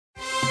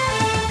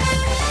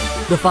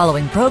The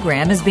following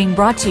program is being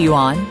brought to you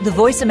on the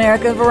Voice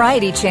America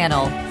Variety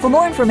Channel. For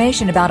more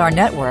information about our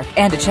network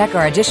and to check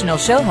our additional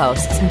show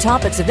hosts and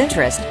topics of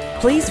interest,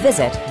 please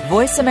visit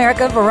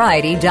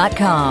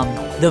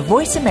voiceamericavariety.com. The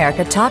Voice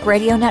America Talk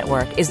Radio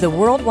Network is the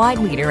worldwide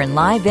leader in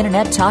live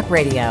Internet talk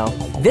radio.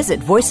 Visit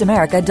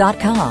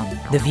voiceamerica.com.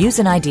 The views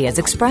and ideas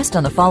expressed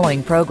on the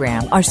following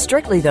program are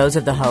strictly those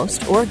of the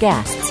host or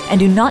guests and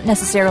do not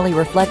necessarily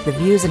reflect the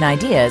views and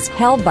ideas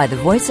held by the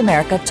Voice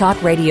America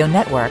Talk Radio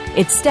Network,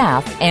 its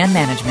staff, and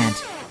management.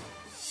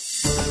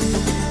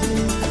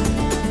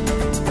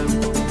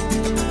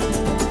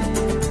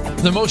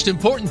 The most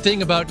important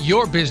thing about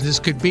your business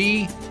could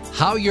be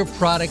how your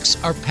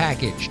products are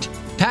packaged.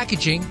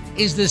 Packaging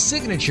is the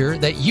signature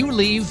that you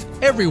leave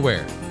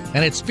everywhere,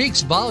 and it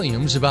speaks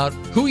volumes about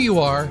who you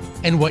are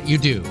and what you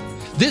do.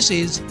 This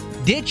is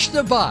Ditch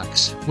the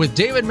Box with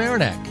David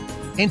Marinak.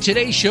 In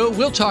today's show,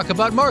 we'll talk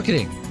about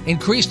marketing,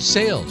 increased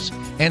sales,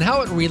 and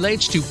how it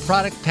relates to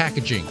product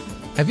packaging.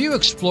 Have you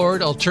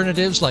explored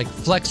alternatives like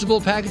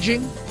flexible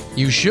packaging?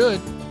 You should.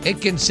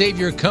 It can save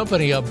your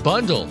company a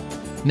bundle.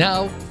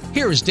 Now,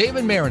 here is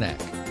David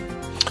Marinak.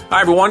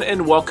 Hi, everyone,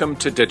 and welcome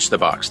to Ditch the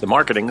Box, the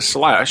marketing /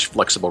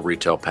 flexible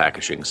retail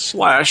packaging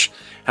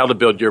 / how to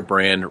build your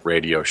brand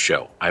radio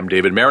show. I'm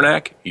David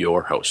Marinak,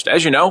 your host.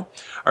 As you know,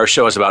 our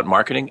show is about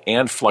marketing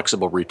and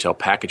flexible retail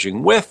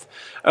packaging with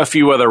a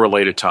few other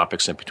related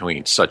topics in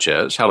between, such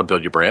as how to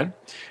build your brand,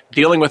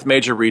 dealing with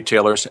major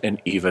retailers, and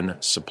even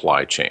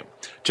supply chain.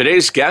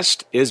 Today's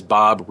guest is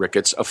Bob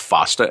Ricketts of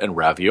Fasta and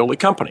Ravioli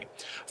Company.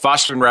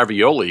 Fasta and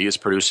Ravioli is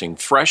producing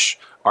fresh,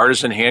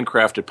 artisan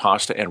handcrafted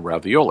pasta and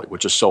ravioli,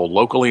 which is sold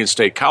locally in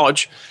State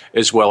College,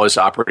 as well as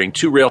operating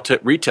 2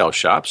 retail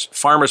shops,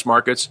 farmers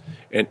markets,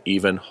 and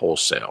even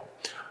wholesale.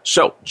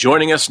 So,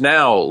 joining us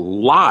now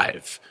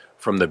live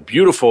from the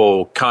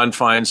beautiful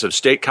confines of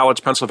State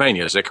College,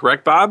 Pennsylvania. Is that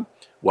correct, Bob?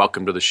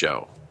 Welcome to the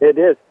show. It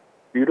is.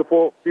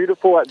 Beautiful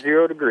at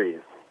 0 degrees.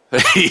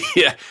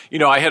 Yeah. You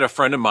know, I had a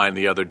friend of mine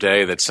the other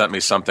day that sent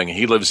me something.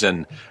 He lives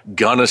in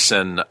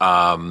Gunnison,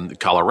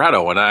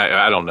 Colorado, and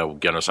I don't know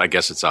Gunnison. I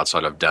guess it's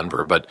outside of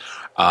Denver. But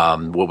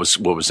what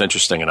was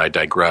interesting, and I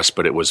digress,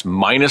 but it was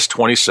minus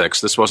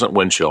 26. This wasn't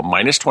wind chill,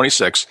 minus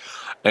 26.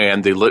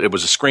 And it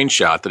was a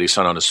screenshot that he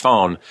sent on his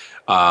phone.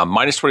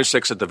 Minus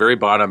 26 at the very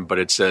bottom, but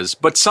it says,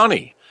 but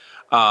sunny.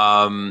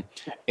 And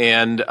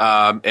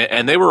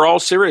they were all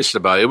serious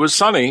about it. It was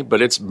sunny,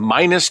 but it's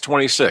minus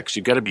 26.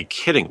 You've got to be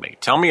kidding me.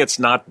 Tell me it's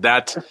not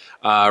that.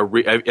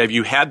 Have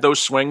you had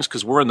those swings?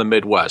 Because we're in the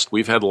Midwest.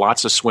 We've had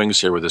lots of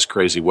swings here with this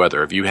crazy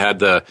weather. Have you had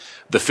the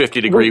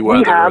 50-degree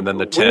weather and then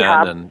the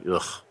 10?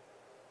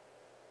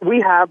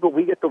 We have, but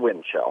we get the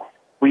wind chill.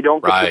 We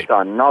don't get right. the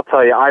sun. And I'll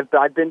tell you,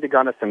 I've been to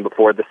Gunnison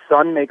before. The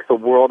sun makes a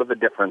world of a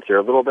difference. You're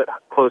a little bit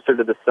closer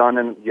to the sun,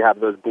 and you have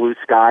those blue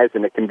skies,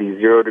 and it can be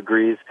 0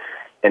 degrees.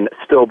 And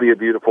still be a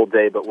beautiful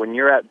day. But when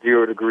you're at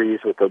 0 degrees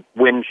with a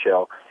wind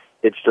chill,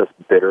 it's just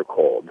bitter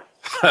cold.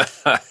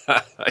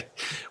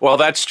 Well,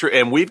 that's true.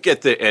 And we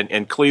get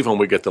in Cleveland,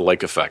 we get the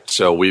lake effect.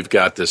 So we've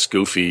got this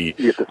goofy,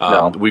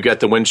 we've got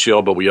the wind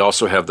chill, but we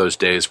also have those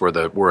days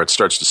where it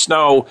starts to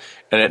snow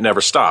and it never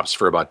stops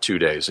for about 2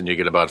 days. And you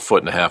get about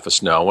 1.5 feet of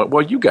snow.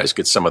 Well, you guys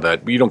get some of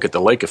that. You don't get the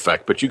lake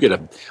effect, but you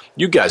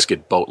guys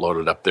get boat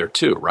loaded up there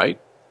too, right?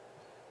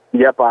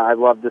 Yep, I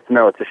love the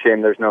snow. It's a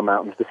shame there's no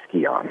mountains to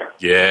ski on.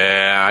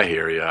 Yeah, I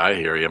hear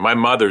you. My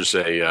mother's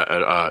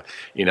a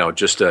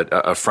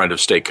friend of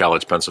State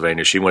College,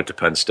 Pennsylvania. She went to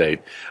Penn State,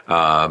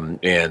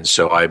 and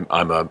so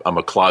I'm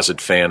a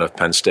closet fan of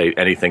Penn State.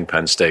 Anything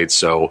Penn State.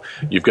 So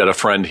you've got a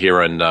friend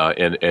here in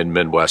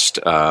Midwest,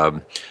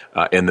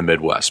 in the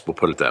Midwest. We'll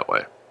put it that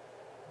way.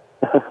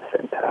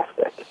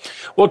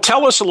 Well,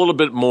 tell us a little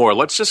bit more.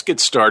 Let's just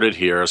get started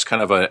here as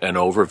kind of an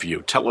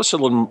overview. Tell us a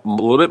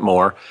little bit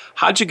more.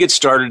 How'd you get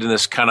started in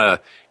this kind of,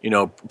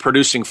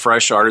 producing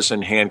fresh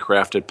artisan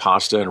handcrafted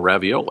pasta and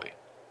ravioli?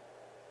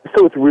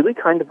 So it's really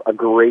kind of a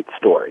great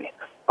story.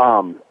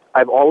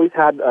 I've always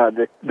had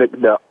the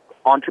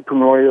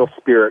entrepreneurial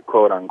spirit,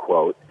 quote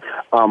unquote.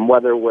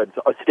 Whether it was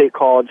a State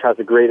College has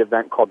a great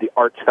event called the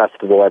Arts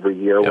Festival every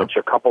year, which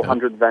a couple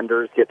hundred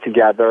vendors get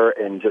together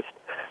and just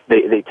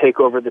they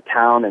take over the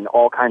town, and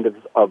all kinds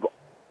of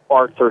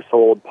arts are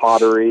sold,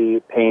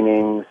 pottery,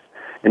 paintings,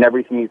 and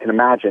everything you can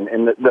imagine.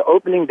 And the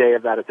opening day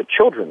of that is a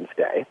Children's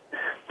Day.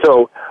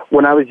 So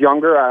when I was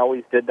younger, I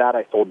always did that.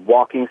 I sold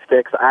walking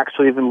sticks. I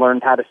actually even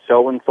learned how to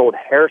sew and sold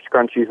hair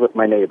scrunchies with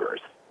my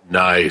neighbors.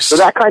 Nice. So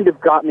that kind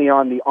of got me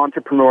on the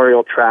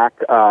entrepreneurial track.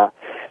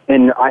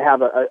 And I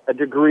have a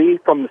degree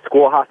from the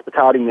School of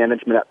Hospitality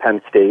Management at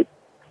Penn State.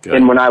 Good.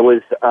 And when I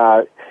was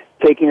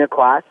taking a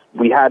class,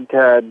 we had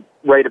to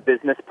write a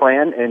business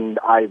plan, and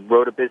I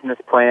wrote a business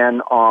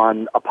plan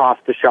on a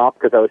pasta shop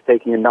because I was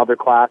taking another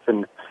class,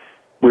 and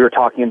we were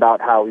talking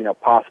about how,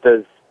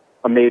 pasta's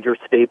a major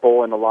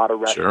staple in a lot of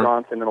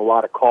restaurants and in a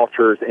lot of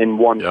cultures in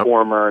one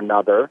form or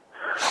another.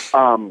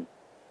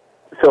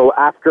 So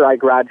after I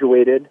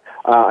graduated,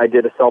 I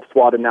did a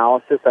self-SWOT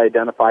analysis. I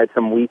identified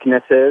some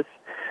weaknesses,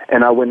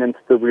 and I went into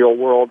the real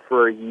world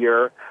for a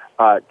year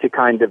to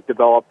kind of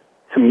develop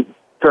some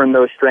turn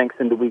those strengths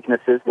into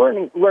weaknesses,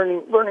 learning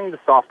the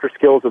softer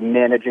skills of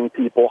managing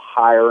people,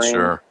 hiring.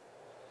 Sure.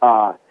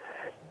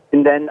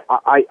 And then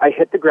I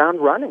hit the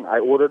ground running. I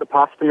ordered a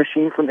pasta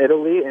machine from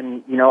Italy,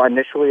 and,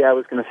 initially I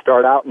was going to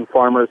start out in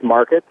farmers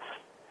markets.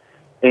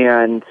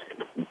 And,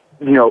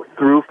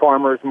 through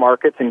farmers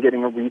markets and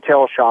getting a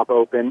retail shop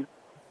open,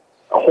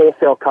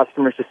 wholesale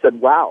customers just said,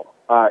 wow,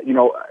 our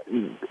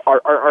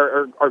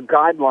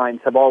guidelines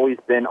have always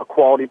been a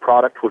quality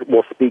product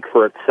will speak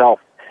for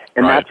itself.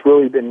 And Right. that's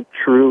really been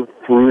true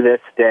through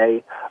this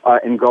day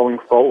and going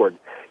forward.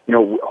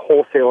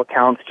 Wholesale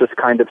accounts just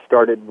kind of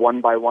started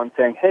one by one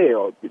saying, hey,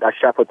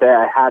 Chef,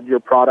 I had your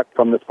product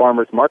from this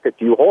farmer's market.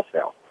 Do you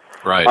wholesale?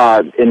 Right.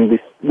 And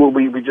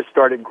we just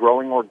started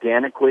growing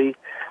organically.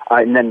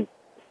 And then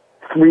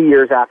 3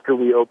 years after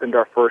we opened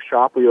our first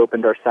shop, we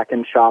opened our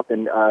second shop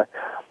and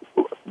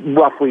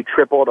roughly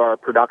tripled our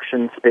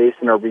production space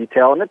and our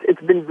retail. And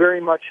it's been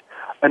very much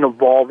an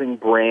evolving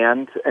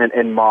brand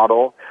and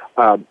model.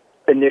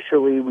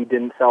 Initially, we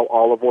didn't sell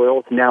olive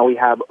oils. Now we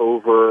have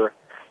over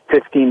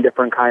 15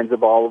 different kinds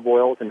of olive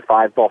oils and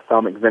 5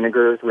 balsamic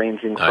vinegars,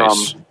 ranging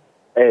Nice. from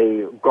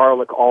a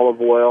garlic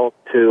olive oil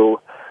to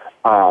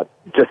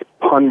just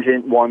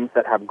pungent ones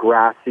that have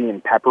grassy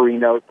and peppery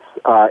notes,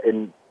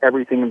 and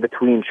everything in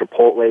between,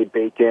 chipotle,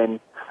 bacon.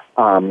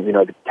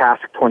 The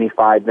cask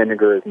 25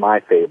 vinegar is my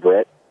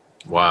favorite.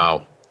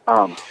 Wow.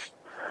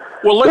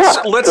 Well, let's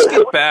Yeah.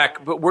 get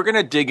back, but we're going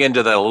to dig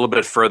into that a little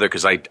bit further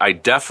because I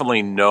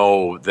definitely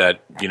know that,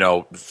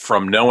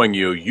 from knowing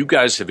you, you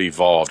guys have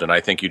evolved, and I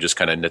think you just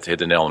kind of hit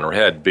the nail on the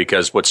head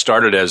because what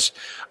started as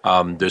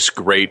this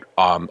great,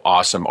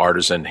 awesome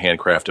artisan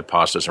handcrafted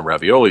pastas and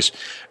raviolis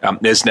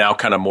is now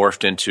kind of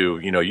morphed into,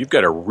 you've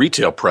got a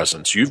retail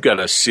presence. You've got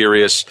a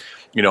serious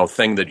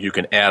thing that you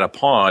can add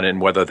upon,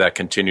 and whether that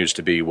continues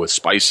to be with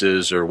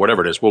spices or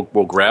whatever it is, we'll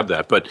grab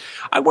that. But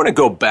I want to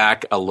go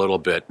back a little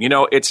bit.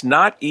 It's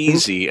not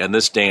easy in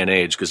this day and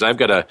age because I've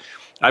got a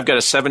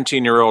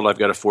 17-year-old, I've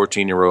got a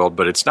 14-year-old,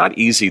 but it's not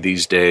easy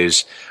these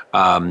days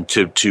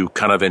to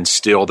kind of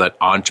instill that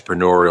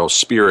entrepreneurial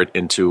spirit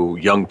into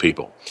young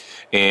people.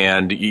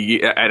 And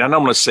I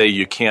don't want to say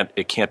it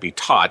can't be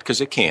taught because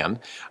it can.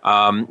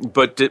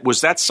 But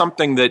was that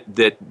something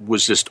that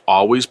was just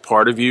always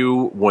part of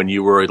you when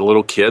you were a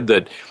little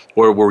kid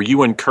or were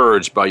you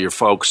encouraged by your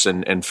folks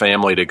and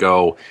family to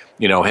go,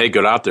 hey,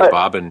 get out there,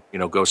 Bob, and,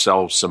 go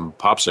sell some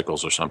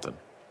popsicles or something?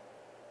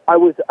 I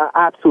was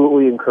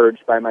absolutely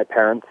encouraged by my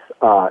parents.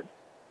 I'm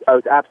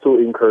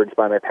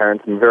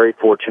very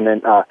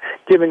fortunate.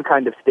 Given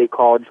kind of State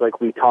College, like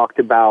we talked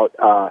about,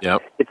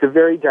 Yep. It's a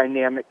very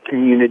dynamic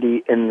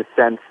community in the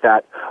sense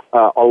that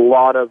a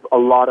lot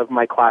of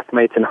my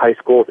classmates in high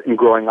schools and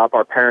growing up,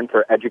 our parents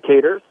are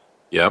educators.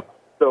 Yep.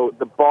 So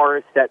the bar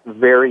is set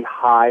very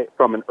high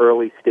from an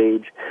early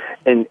stage,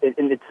 and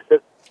it's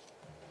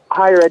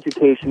higher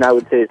education, I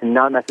would say, is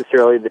not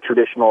necessarily the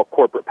traditional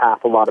corporate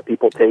path a lot of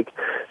people take.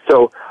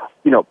 So,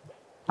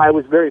 I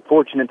was very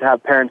fortunate to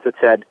have parents that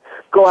said,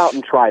 go out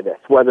and try this,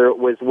 whether it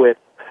was with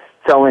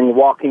selling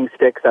walking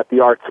sticks at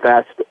the Arts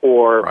Fest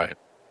or Right.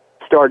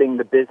 starting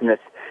the business.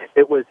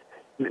 It was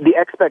the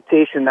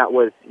expectation that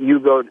you're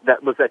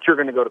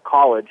going to go to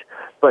college,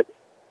 but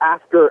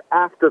after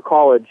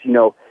college,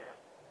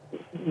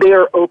 they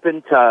are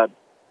open to,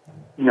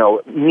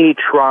 me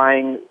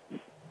trying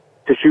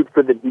to shoot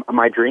for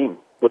my dream,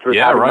 which was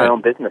having my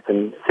own business.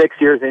 And 6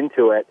 years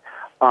into it,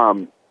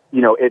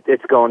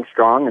 it's going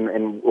strong,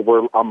 and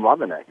I'm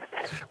loving it.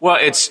 Well,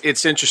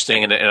 it's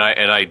interesting, and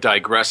I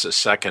digress a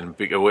second.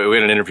 We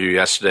had an interview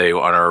yesterday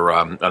on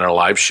our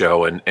live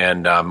show,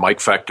 and Mike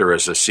Fechter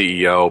is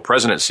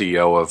president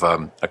CEO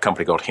of a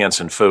company called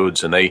Hanson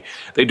Foods, and they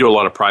do a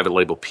lot of private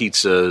label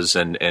pizzas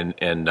and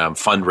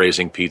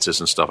fundraising pizzas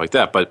and stuff like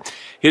that. But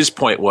his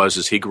point was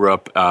he grew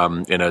up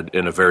in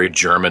a very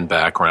German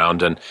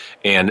background,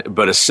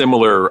 but a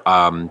similar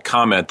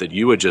comment that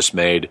you had just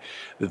made.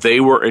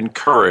 They were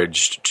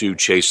encouraged to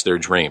chase their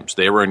dreams.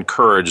 They were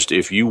encouraged,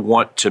 if you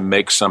want to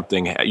make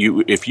something,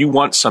 if you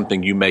want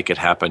something, you make it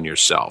happen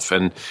yourself.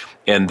 And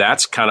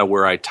that's kind of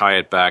where I tie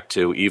it back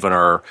to even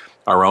our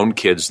own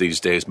kids these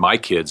days, my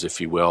kids, if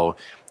you will.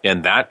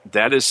 And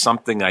that is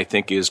something I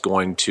think is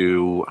going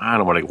to, I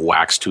don't want to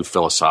wax too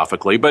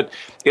philosophically, but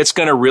it's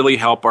going to really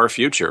help our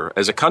future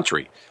as a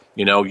country.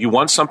 You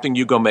want something,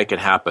 you go make it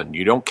happen.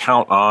 You don't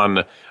count on,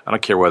 I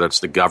don't care whether it's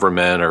the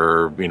government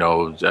or,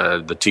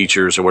 the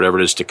teachers or whatever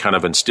it is to kind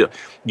of instill.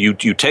 You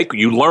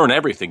learn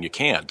everything you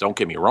can, don't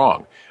get me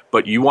wrong,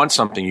 but you want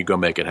something, you go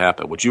make it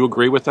happen. Would you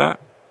agree with that?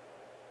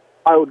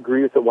 I would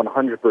agree with it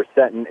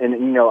 100%.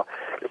 And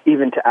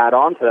even to add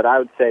on to that, I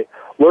would say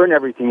learn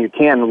everything you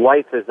can.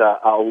 Life is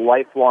a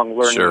lifelong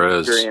learning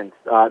experience.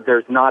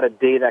 There's not a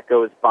day that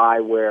goes by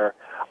where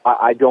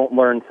I don't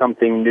learn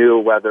something new,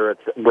 whether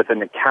it's with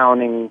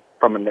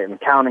from an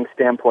accounting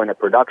standpoint, a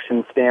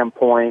production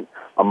standpoint,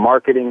 a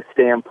marketing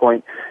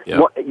standpoint.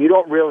 Yep. You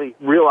don't really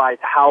realize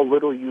how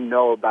little you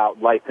know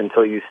about life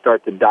until you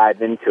start to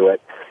dive into it.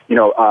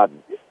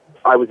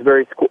 I was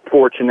very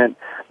fortunate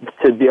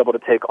to be able to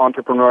take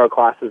entrepreneurial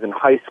classes in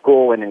high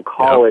school and in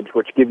college,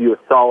 which give you a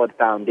solid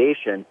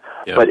foundation.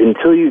 But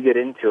until you get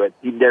into it,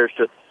 there's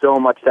just so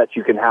much that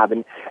you can have.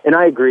 And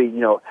I agree,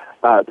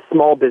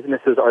 small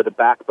businesses are the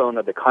backbone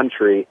of the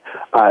country.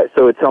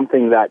 So it's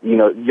something that,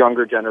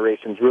 younger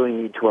generations really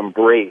need to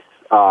embrace.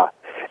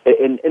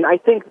 And I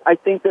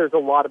think there's a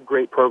lot of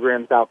great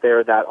programs out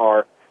there that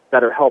are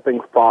helping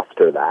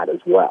foster that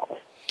as well.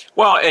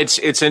 Well,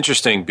 it's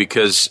interesting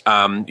because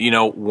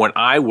when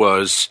I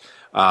was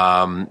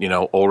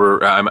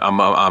older,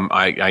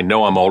 I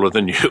know I'm older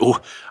than you,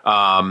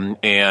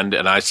 and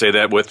I say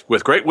that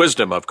with great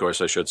wisdom, of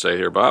course, I should say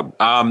here, Bob.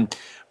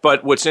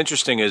 But what's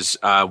interesting is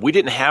we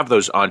didn't have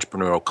those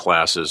entrepreneurial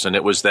classes, and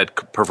it was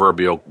that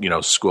proverbial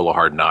school of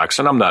hard knocks.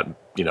 And I'm not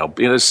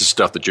this is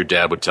stuff that your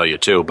dad would tell you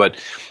too. But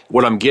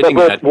what I'm getting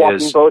at walking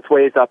is both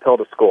ways uphill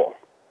to school.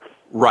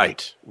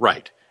 Right.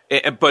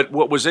 But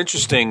what was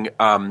interesting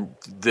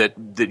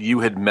that you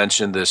had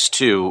mentioned this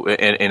too,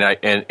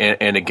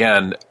 and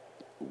again,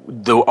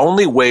 the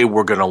only way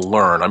we're going to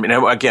learn. I mean,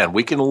 again,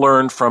 we can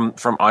learn from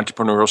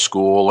entrepreneurial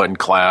school and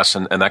class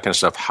and that kind of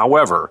stuff.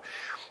 However,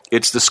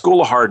 it's the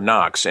school of hard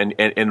knocks, and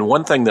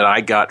one thing that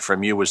I got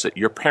from you was that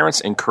your parents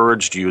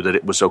encouraged you that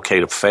it was okay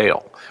to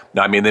fail.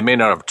 Now, I mean, they may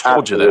not have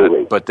told you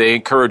that, but they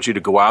encourage you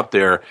to go out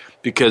there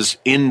because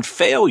in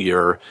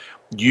failure,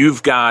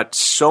 you've got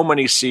so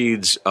many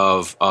seeds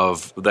of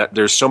that.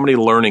 There's so many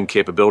learning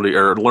capability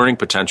or learning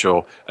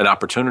potential and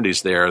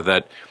opportunities there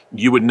that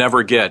you would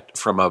never get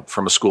from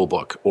a school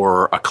book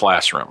or a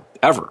classroom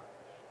ever.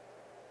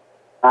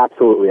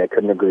 Absolutely, I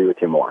couldn't agree with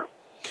you more.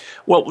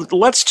 Well,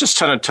 let's just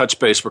kind of touch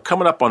base. We're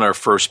coming up on our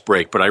first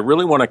break, but I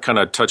really want to kind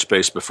of touch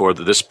base before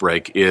this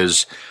break.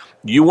 Is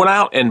you went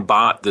out and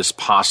bought this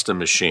pasta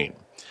machine.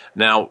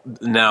 Now,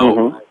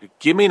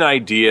 give me an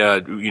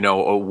idea,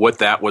 what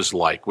that was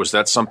like. Was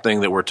that something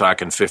that we're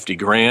talking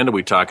 $50,000? Are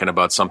we talking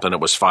about something that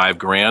was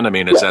 $5,000? I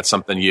mean, is that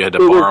something you had to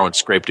borrow and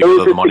scrape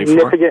together the money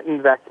for?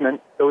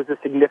 It was a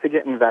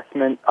significant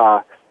investment.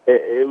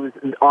 It was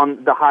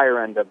on the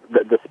higher end of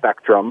the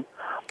spectrum.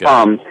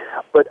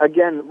 But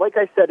again, like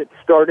I said, it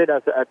started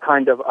as a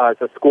kind of as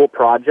a school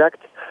project.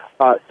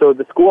 So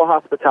the School of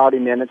Hospitality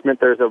Management,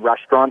 there's a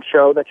restaurant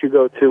show that you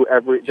go to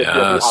that you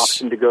have the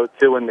option to go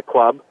to in the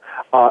club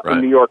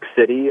in New York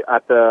City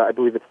at I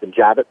believe it's the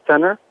Javits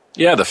Center.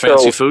 Yeah, the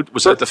fancy food.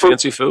 Was that the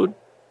fancy food?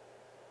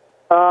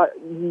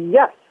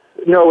 Yes.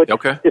 No,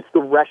 it's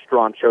the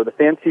restaurant show. The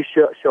fancy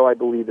show, I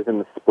believe, is in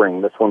the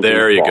spring. This one's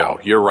there. In the you fall.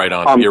 Go. You're right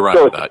on. You're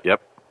right with that.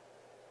 Yep.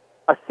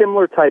 A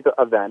similar type of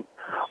event.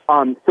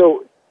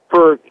 So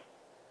for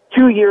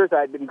 2 years,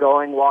 I'd been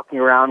walking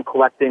around,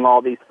 collecting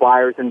all these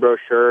flyers and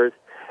brochures,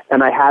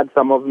 and I had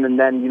some of them. And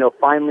then,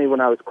 finally,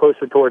 when I was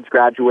closer towards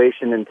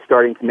graduation and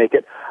starting to make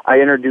it, I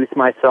introduced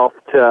myself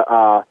to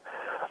a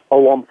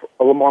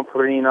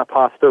Lamorina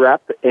pasta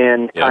rep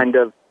and kind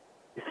of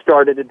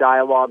started a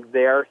dialogue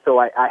there. So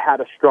I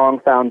had a strong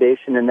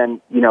foundation. And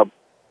then,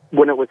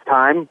 when it was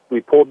time,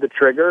 we pulled the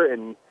trigger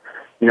and,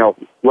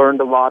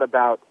 learned a lot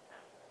about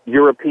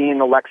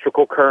European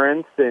electrical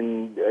currents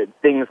and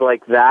things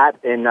like that,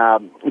 and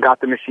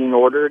got the machine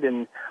ordered.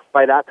 And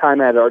by that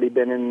time, I had already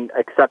been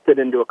accepted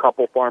into a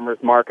couple farmers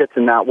markets,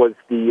 and that was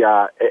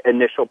the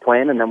initial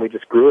plan. And then we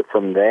just grew it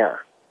from there.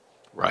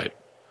 Right.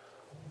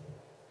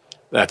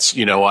 That's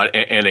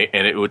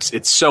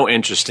it's so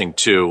interesting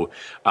too.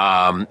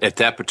 At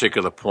that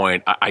particular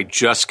point, I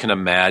just can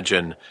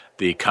imagine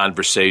the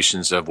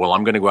conversations of, well,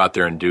 I'm going to go out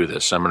there and do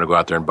this. I'm going to go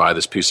out there and buy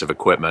this piece of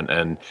equipment,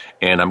 and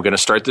I'm going to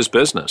start this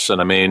business.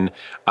 And I mean,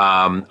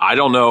 I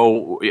don't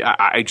know.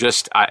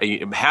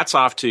 Hats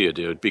off to you,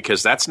 dude,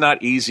 because that's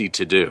not easy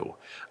to do.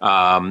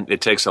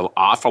 It takes an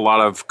awful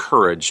lot of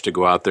courage to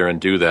go out there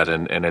and do that.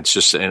 And it's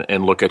just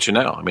and look at you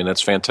now. I mean,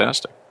 that's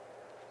fantastic.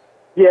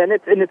 Yeah, and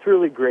it's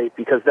really great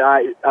because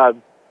I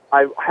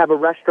have a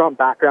restaurant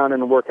background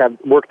and have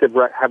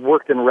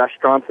worked in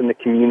restaurants in the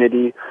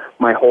community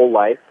my whole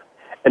life,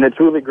 and it's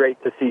really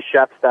great to see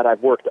chefs that I've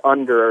worked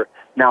under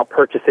now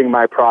purchasing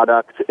my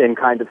product and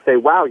kind of say,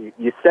 "Wow,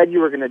 you said you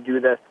were going to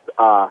do this."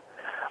 I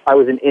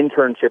was an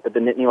internship at the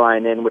Nittany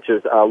Lion Inn, which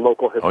is a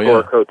local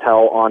historic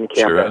hotel on campus.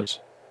 Sure is.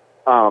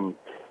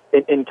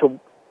 And to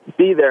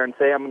be there and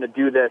say, "I'm going to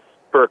do this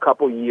for a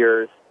couple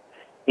years,"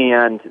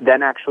 and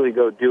then actually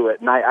go do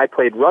it. And I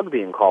played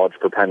rugby in college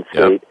for Penn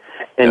State.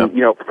 And,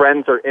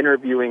 friends are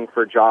interviewing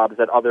for jobs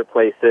at other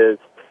places,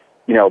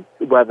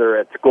 whether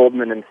it's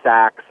Goldman and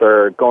Sachs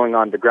or going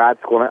on to grad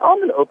school. And I'm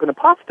going to open a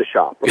pasta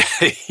shop.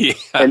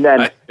 And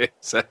then,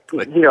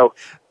 exactly.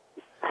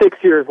 6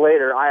 years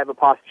later, I have a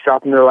pasta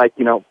shop, and they're like,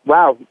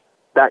 wow,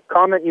 that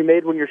comment you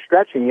made when you're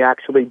stretching, you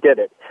actually did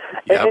it.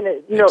 And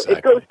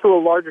it goes to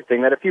a larger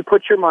thing that if you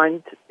put your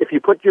mind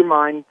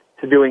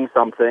to doing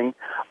something,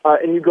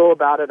 and you go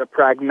about it a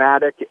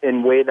pragmatic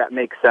and way that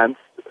makes sense,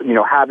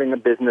 having a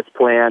business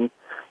plan,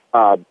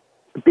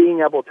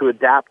 being able to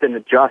adapt and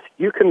adjust,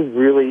 you can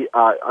really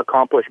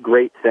accomplish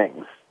great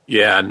things.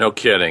 Yeah, no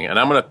kidding. And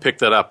I'm going to pick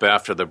that up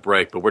after the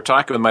break. But we're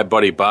talking with my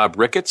buddy Bob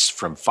Ricketts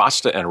from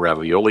Fasta and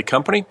Ravioli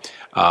Company.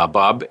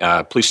 Bob,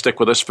 please stick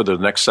with us for the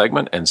next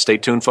segment. And stay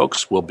tuned,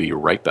 folks. We'll be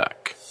right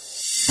back.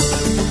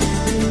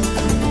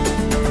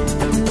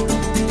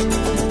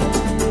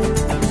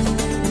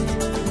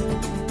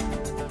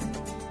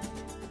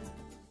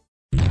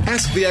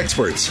 Ask the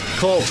experts.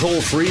 Call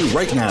toll-free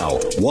right now,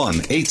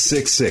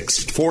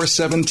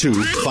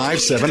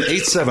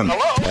 1-866-472-5787.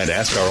 And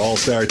ask our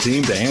All-Star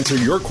team to answer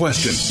your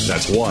question.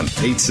 That's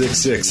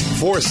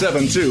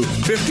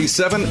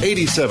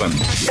 1-866-472-5787.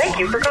 Thank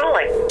you for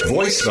calling.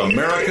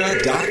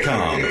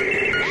 VoiceAmerica.com.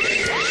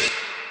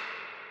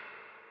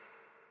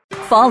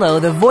 Follow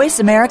the Voice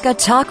America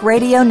Talk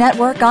Radio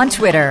Network on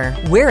Twitter.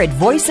 We're at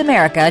Voice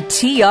America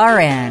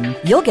TRN.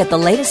 You'll get the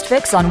latest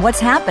fix on what's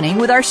happening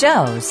with our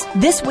shows,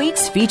 this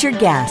week's featured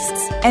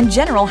guests, and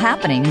general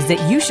happenings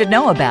that you should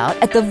know about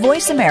at the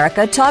Voice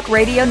America Talk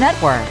Radio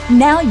Network.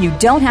 Now you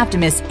don't have to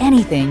miss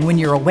anything when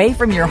you're away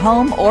from your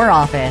home or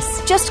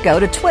office. Just go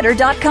to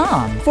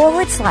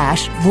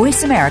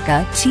twitter.com/Voice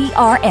America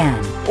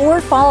TRN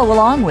or follow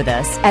along with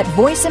us at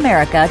Voice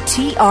America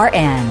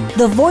TRN,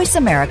 the Voice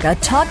America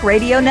Talk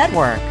Radio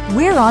Network.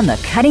 We're on the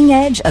cutting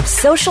edge of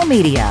social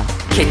media.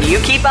 Can you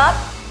keep up?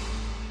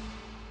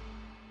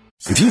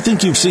 If you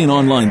think you've seen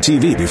online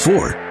TV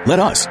before, let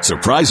us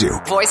surprise you.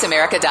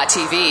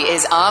 VoiceAmerica.tv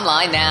is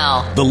online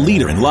now. The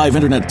leader in live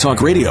Internet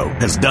talk radio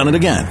has done it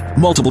again.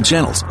 Multiple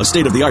channels, a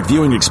state-of-the-art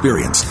viewing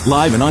experience,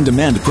 live and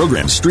on-demand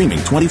programs streaming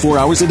 24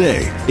 hours a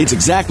day. It's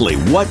exactly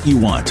what you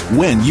want,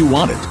 when you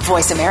want it.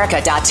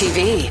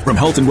 VoiceAmerica.tv. From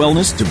health and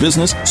wellness to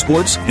business,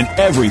 sports, and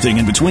everything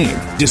in between.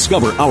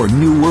 Discover our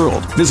new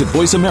world. Visit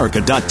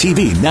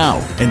VoiceAmerica.tv now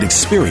and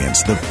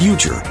experience the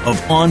future of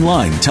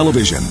online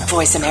television.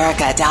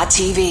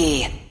 VoiceAmerica.tv.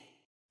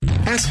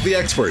 Ask the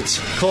experts.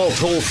 Call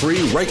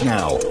toll-free right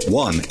now,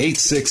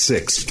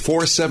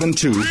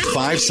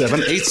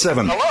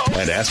 1-866-472-5787.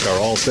 And ask our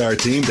All-Star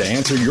team to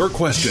answer your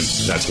question.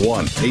 That's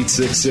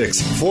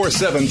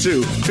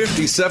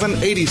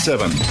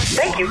 1-866-472-5787.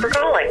 Thank you for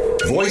calling.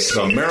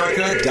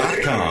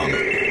 VoiceAmerica.com.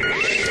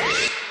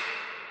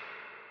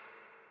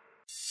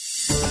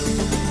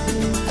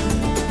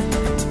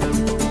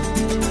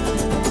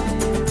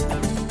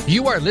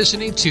 You are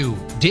listening to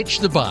Ditch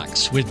the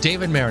Box with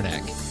David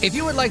Marinak. If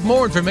you would like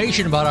more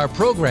information about our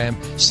program,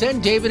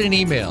 send David an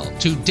email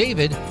to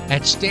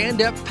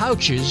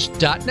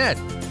david@standuppouches.net.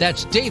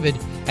 That's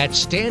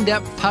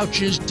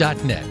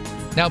david@standuppouches.net.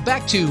 Now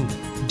back to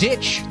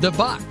Ditch the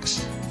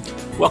Box.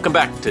 Welcome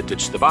back to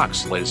Ditch the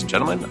Box, ladies and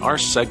gentlemen. Our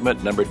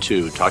segment number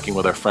 2, talking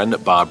with our friend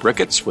Bob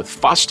Ricketts with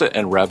Fasta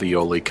and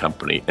Ravioli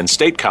Company in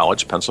State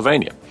College,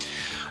 Pennsylvania.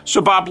 So,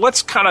 Bob,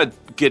 let's kind of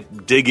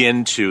dig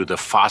into the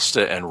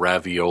Fasta and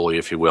Ravioli,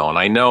 if you will. And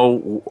I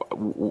know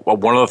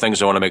one of the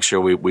things I want to make sure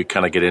we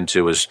kind of get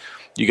into is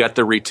you got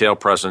the retail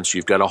presence,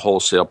 you've got a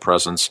wholesale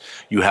presence,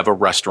 you have a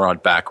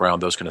restaurant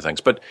background, those kind of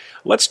things. But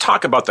let's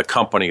talk about the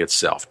company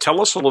itself.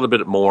 Tell us a little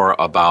bit more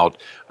about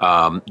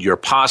your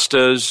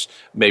pastas,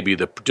 maybe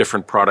the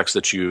different products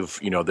that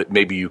that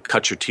maybe you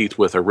cut your teeth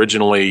with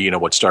originally.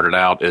 What started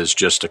out as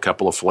just a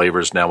couple of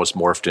flavors now it's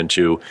morphed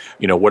into,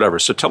 whatever.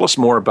 So tell us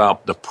more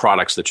about the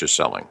products that you're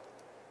selling.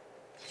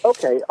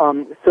 Okay,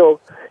 so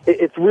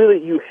it's really,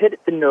 you hit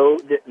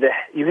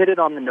it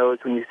on the nose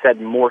when you said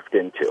morphed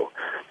into.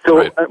 So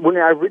right. When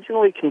I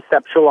originally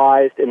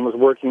conceptualized and was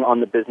working on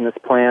the business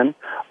plan,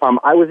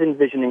 I was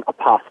envisioning a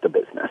pasta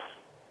business,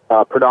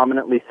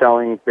 predominantly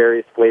selling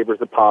various flavors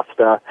of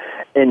pasta.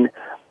 And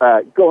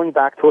going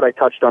back to what I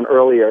touched on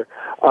earlier,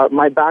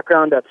 my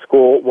background at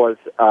school was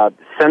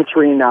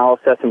sensory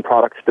analysis and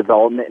products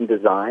development and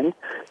design.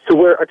 So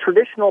where a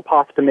traditional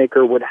pasta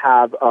maker would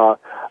have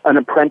an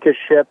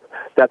apprenticeship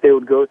that they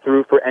would go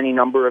through for any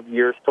number of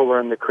years to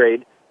learn the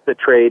trade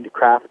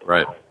craft.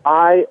 Right.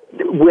 I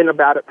went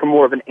about it from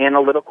more of an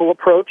analytical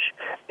approach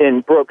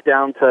and broke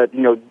down to,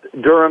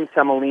 durum,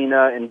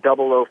 semolina, and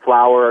 00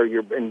 flour,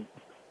 and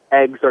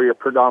eggs are your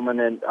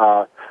predominant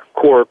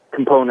core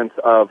components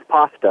of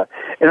pasta.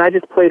 And I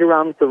just played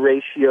around with the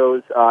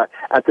ratios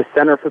at the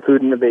Center for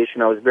Food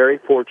Innovation. I was very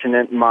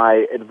fortunate.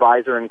 My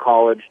advisor in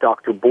college,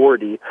 Dr.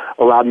 Bordy,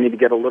 allowed me to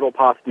get a little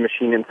pasta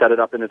machine and set it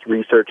up in his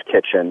research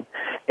kitchen.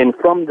 And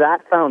from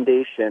that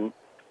foundation,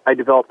 I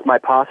developed my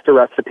pasta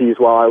recipes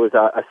while I was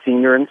a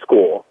senior in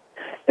school.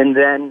 And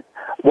then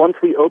once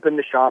we opened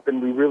the shop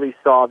and we really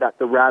saw that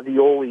the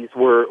raviolis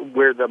were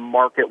where the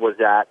market was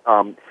at,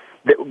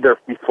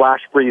 we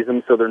flash freeze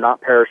them so they're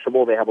not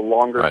perishable. They have a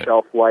longer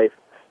shelf life.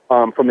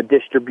 From a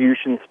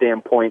distribution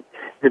standpoint,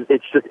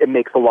 it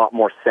makes a lot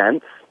more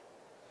sense.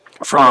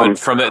 From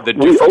the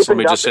difference, let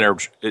me just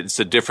interrupt. It's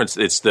the difference.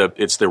 It's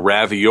the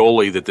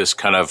ravioli that this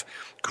kind of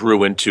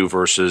grew into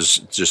versus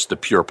just the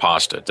pure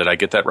pasta. Did I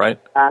get that right?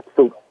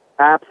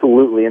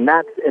 Absolutely, and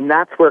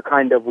that's where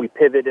kind of we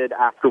pivoted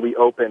after we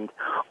opened.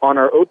 On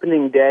our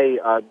opening day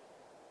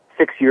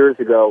 6 years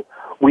ago,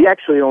 we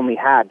actually only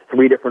had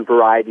 3 different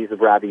varieties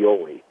of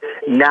ravioli.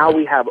 Now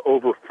we have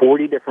over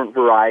 40 different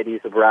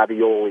varieties of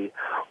ravioli,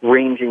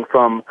 ranging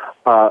from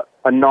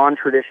a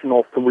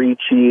non-traditional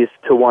 3-cheese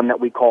to one that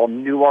we call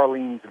New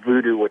Orleans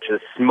Voodoo, which is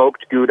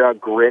smoked Gouda,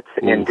 grits,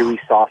 andouille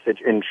sausage,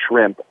 and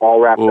shrimp, all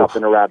wrapped up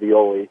in a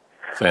ravioli.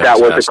 Fantastic.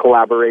 That was a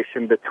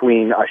collaboration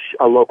between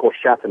a local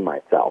chef and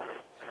myself.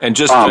 And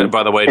just,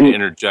 by the way, to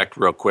interject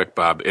real quick,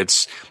 Bob,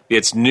 it's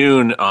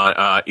noon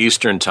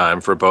Eastern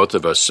time for both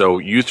of us. So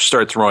you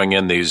start throwing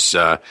in these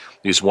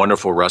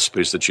wonderful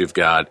recipes that you've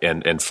got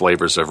and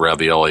flavors of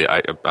ravioli.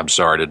 I'm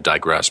sorry to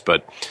digress,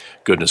 but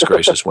goodness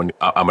gracious, when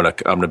I'm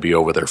gonna be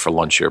over there for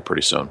lunch here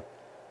pretty soon.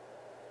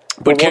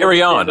 But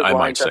carry on, I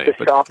might say.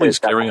 But please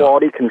carry on.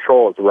 Quality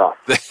control is rough.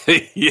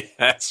 Yeah,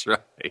 that's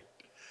right.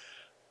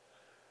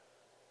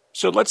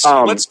 So let's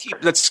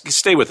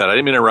stay with that. I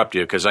didn't mean to interrupt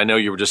you because I know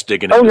you were just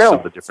digging into some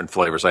of the different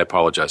flavors. I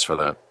apologize for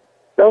that.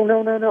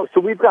 No.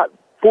 So we've got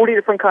 40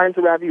 different kinds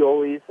of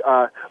raviolis,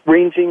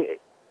 ranging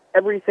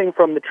everything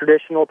from the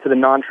traditional to the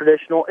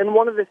non-traditional. And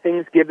one of the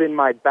things, given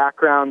my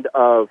background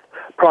of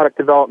product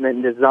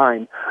development and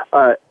design,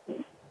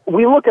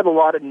 we look at a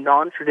lot of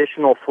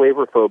non-traditional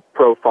flavor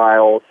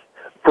profiles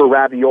for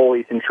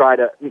raviolis and try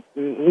to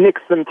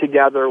mix them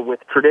together with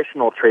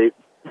traditional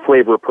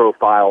flavor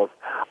profiles.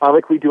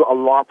 Like we do a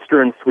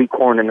lobster and sweet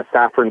corn and a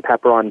saffron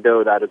pepper on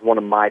dough. That is one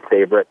of my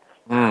favorites.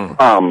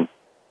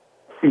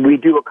 We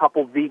do a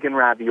couple vegan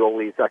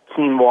raviolis,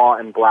 quinoa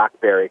and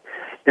blackberry.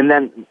 And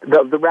then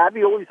the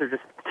raviolis are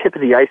just the tip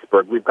of the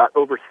iceberg. We've got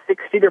over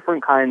 60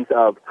 different kinds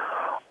of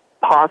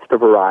pasta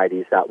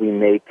varieties that we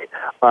make,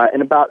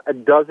 and about a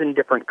dozen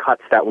different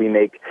cuts that we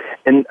make.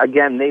 And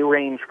again, they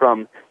range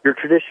from your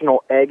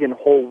traditional egg and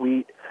whole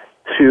wheat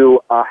to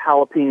a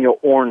jalapeno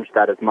orange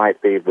that is my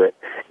favorite.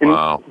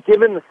 And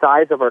given the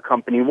size of our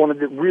company, one of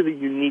the really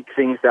unique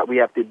things that we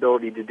have the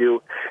ability to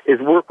do is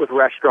work with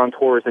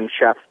restaurateurs and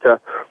chefs to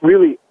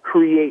really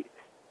create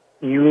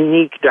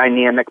unique,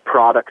 dynamic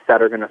products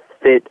that are going to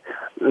fit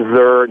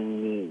their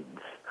needs,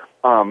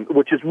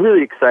 which is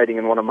really exciting.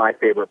 And one of my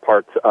favorite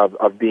parts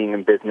of being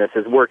in business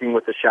is working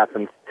with the chef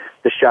and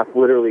the chef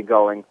literally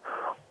going,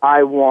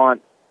 I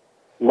want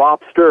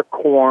lobster,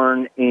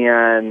 corn,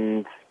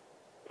 and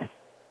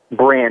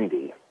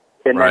brandy.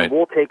 And then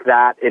we'll take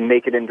that and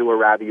make it into a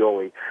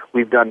ravioli.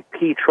 We've done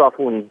pea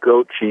truffle and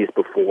goat cheese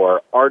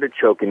before,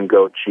 artichoke and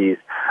goat cheese,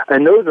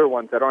 and those are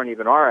ones that aren't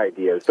even our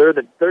ideas. They're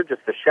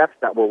just the chefs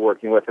that we're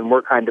working with, and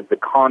we're kind of the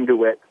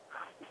conduit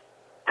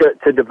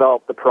to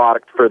develop the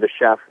product for the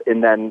chef,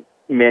 and then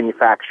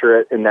manufacture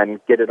it, and then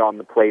get it on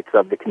the plates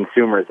of the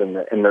consumers in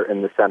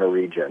the center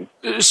region.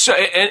 So,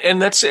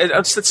 and let's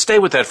stay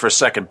with that for a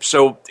second.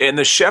 So, and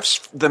the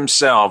chefs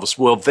themselves,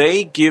 will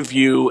they give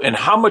you, and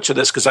how much of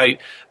this? Because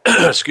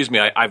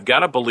I've got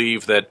to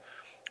believe that.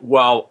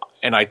 Well,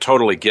 and I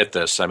totally get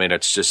this. I mean,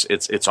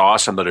 it's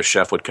awesome that a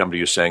chef would come to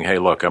you saying, "Hey,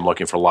 look, I'm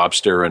looking for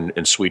lobster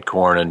and sweet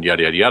corn and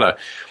yada yada yada,"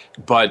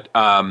 but.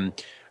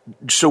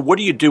 So what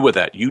do you do with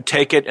that? You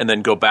take it and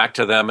then go back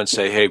to them and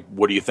say, hey,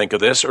 what do you think of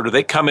this? Or do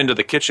they come into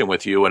the kitchen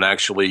with you and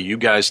actually you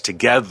guys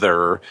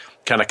together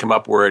kind of come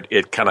up where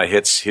it kind of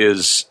hits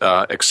his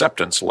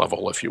acceptance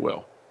level, if you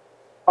will?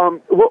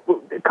 Well,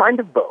 kind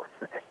of both.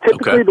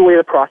 Typically, the way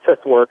the process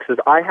works is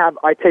I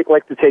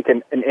like to take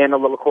an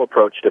analytical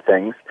approach to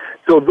things.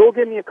 So they'll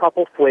give me a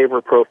couple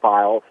flavor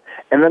profiles,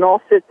 and then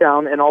I'll sit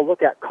down and I'll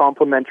look at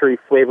complementary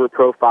flavor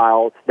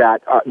profiles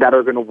that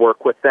are going to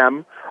work with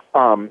them.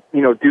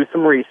 Do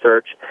some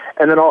research,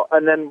 and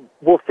then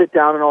we'll sit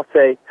down and I'll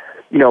say,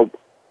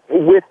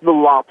 with the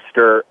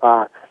lobster,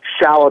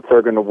 shallots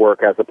are going to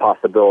work as a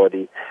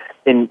possibility,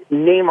 and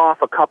name off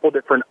a couple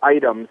different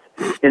items,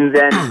 and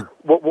then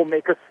we'll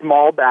make a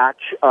small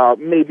batch,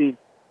 maybe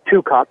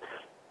 2 cups,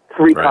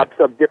 3 cups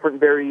of different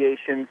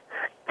variations,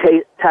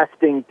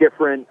 testing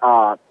different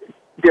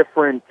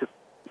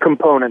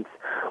components.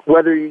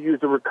 Whether you use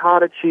a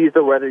ricotta cheese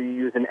or whether you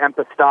use an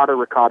impastata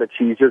ricotta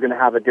cheese, you're going to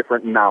have a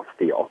different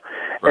mouthfeel.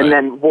 Right. And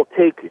then we'll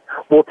take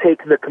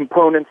the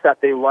components that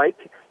they like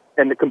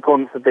and the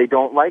components that they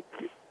don't like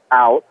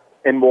out,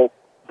 and we'll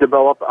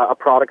develop a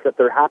product that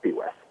they're happy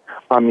with.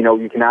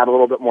 You can add a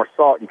little bit more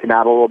salt, you can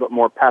add a little bit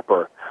more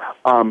pepper.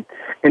 And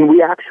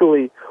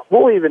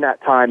we'll even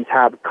at times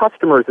have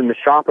customers in the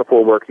shop, if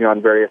we're working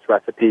on various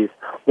recipes,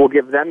 we'll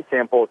give them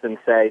samples and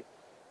say,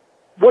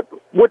 what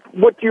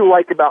do you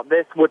like about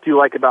this? What do you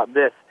like about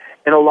this?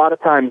 And a lot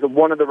of times,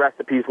 one of the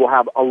recipes will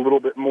have a little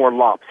bit more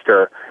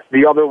lobster.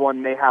 The other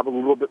one may have a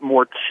little bit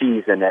more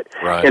cheese in it.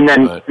 Right, and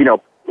then,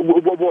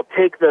 we'll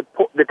take the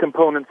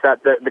components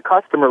that the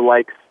customer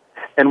likes,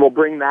 and we'll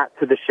bring that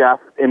to the chef,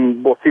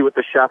 and we'll see what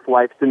the chef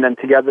likes, and then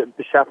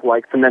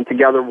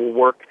together we'll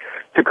work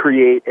to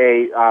create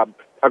a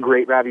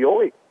great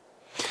ravioli.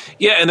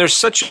 Yeah, and there's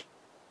such.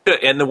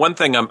 And the one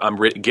thing I'm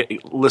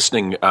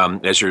listening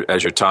as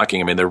you're talking,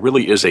 I mean, there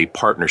really is a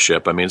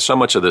partnership. I mean, so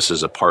much of this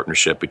is a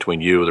partnership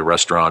between you, the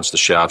restaurants, the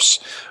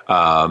chefs,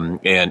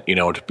 and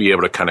to be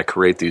able to kind of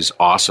create these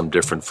awesome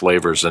different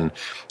flavors. And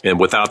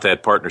without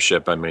that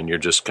partnership, I mean, you're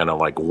just kind of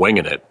like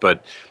winging it.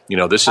 But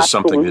this is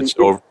something that's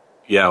over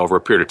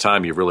a period of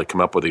time, you've really come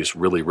up with these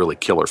really, really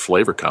killer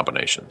flavor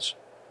combinations.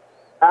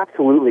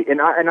 Absolutely,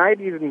 and I'd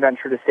even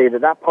venture to say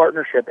that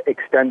partnership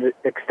extends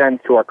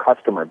to our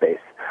customer base.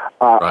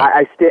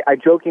 Right. I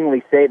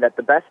jokingly say that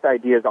the best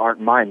ideas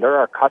aren't mine; they're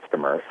our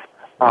customers.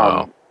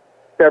 Wow.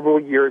 Several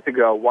years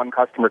ago, one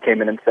customer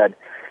came in and said,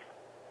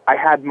 "I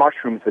had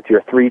mushrooms with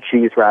your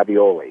 3-cheese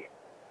ravioli.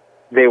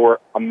 They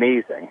were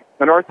amazing."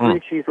 And our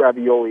 3-cheese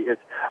ravioli is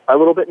a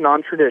little bit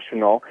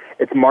non-traditional.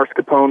 It's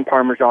mascarpone,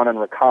 Parmesan,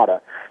 and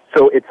ricotta,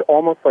 so it's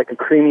almost like a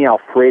creamy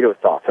Alfredo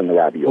sauce in the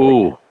ravioli.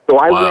 Ooh, so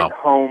I wow. went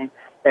home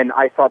and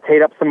I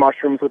sauteed up some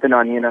mushrooms with an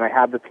onion, and I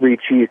had the 3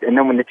 cheese. And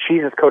then when the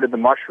cheese has coated the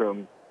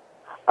mushrooms,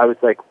 I was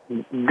like,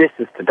 this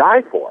is to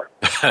die for.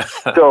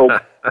 So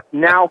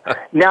now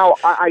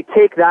I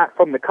take that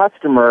from the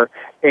customer,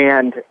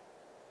 and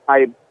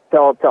I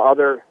sell it to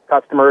other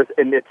customers,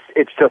 and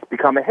it's just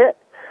become a hit.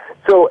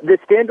 So the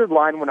standard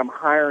line when I'm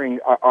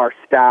hiring our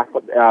staff,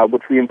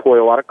 which we employ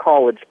a lot of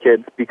college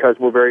kids because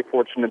we're very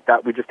fortunate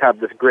that we just have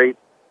this great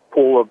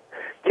pool of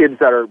kids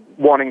that are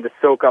wanting to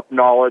soak up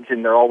knowledge,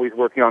 and they're always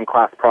working on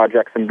class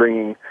projects and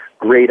bringing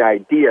great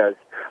ideas.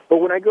 But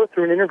when I go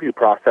through an interview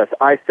process,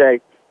 I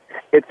say,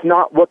 it's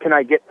not what can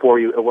I get for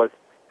you. It was,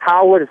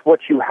 how is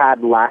what you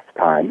had last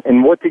time,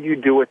 and what did you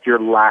do with your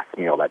last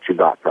meal that you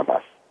got from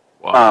us?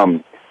 Wow.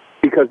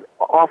 Because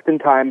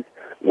oftentimes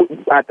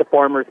at the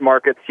farmers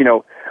markets,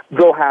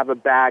 they'll have a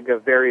bag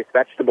of various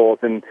vegetables,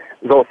 and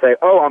they'll say,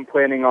 oh, I'm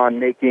planning on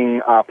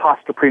making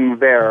pasta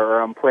primavera,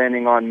 or I'm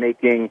planning on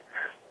making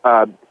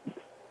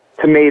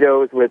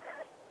tomatoes with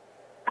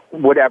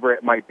whatever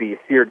it might be,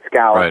 seared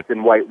scallops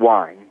and white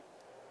wine.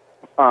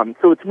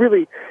 So it's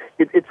really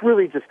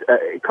just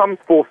it comes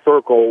full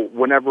circle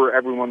whenever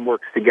everyone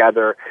works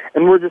together,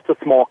 and we're just a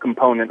small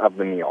component of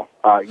the meal.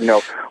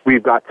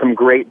 We've got some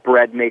great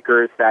bread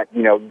makers that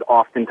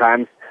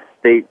oftentimes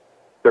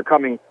they're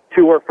coming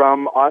to or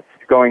from us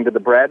going to the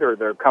bread, or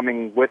they're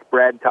coming with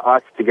bread to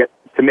us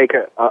to make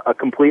a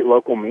complete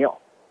local meal.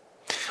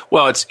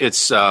 Well,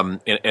 it's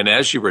and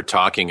as you were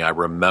talking, I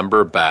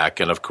remember back,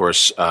 and of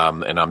course,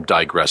 and I'm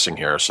digressing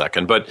here a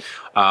second, but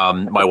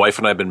my wife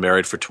and I have been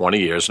married for 20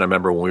 years, and I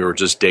remember when we were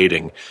just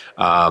dating,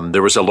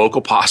 there was a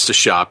local pasta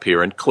shop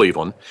here in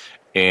Cleveland,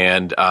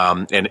 and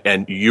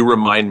you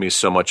remind me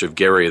so much of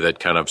Gary that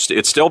kind of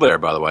it's still there,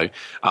 by the way.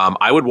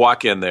 I would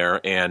walk in there,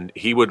 and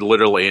he would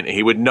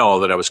know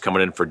that I was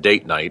coming in for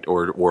date night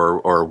or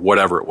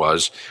whatever it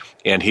was,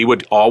 and he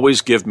would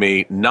always give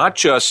me not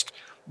just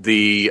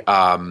the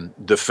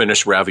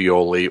finished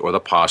ravioli or the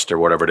pasta or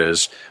whatever it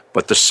is,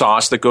 but the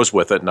sauce that goes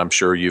with it, and I'm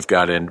sure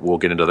we'll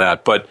get into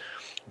that. But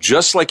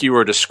just like you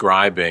were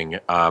describing,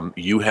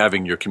 you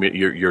having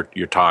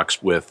your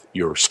talks with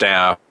your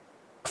staff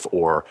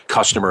or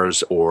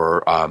customers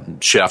or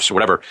chefs or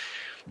whatever,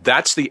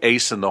 that's the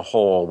ace in the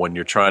hole when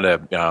you're trying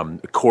to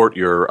court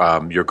your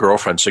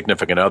girlfriend,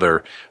 significant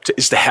other,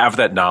 is to have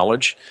that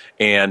knowledge.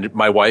 And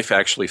my wife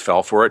actually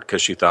fell for it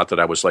because she thought that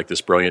I was like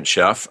this brilliant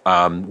chef.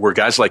 Where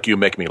guys like you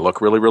make me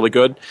look really, really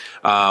good.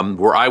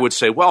 Where I would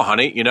say, well,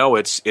 honey,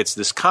 it's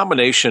this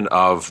combination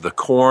of the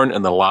corn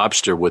and the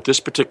lobster with this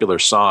particular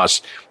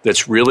sauce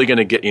that's really going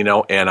to get,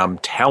 and I'm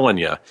telling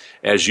you,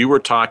 as you were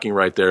talking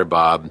right there,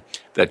 Bob,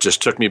 that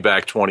just took me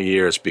back 20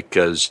 years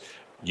because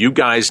you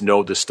guys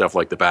know this stuff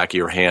like the back of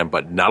your hand,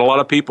 but not a lot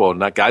of people,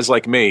 not guys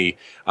like me,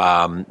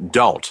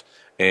 don't.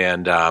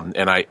 And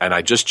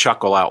I just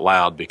chuckle out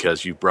loud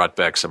because you brought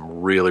back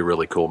some really,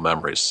 really cool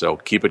memories. So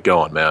keep it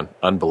going, man.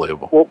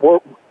 Unbelievable.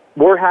 Well,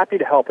 we're happy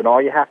to help, and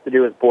all you have to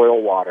do is boil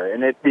water.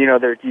 And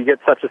you get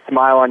such a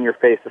smile on your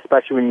face,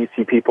 especially when you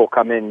see people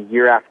come in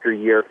year after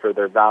year for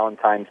their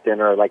Valentine's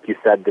dinner, or like you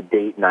said, the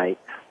date night.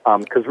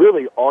 Because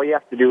really, all you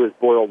have to do is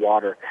boil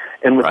water.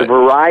 And with the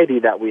variety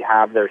that we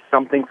have, there's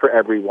something for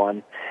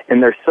everyone.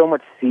 And there's so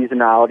much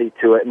seasonality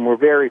to it. And we're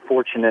very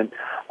fortunate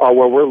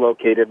where we're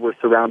located. We're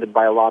surrounded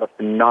by a lot of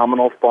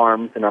phenomenal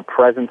farms, and our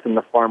presence in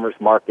the farmers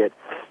market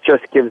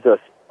just gives us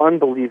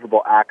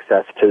unbelievable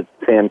access to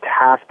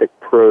fantastic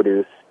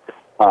produce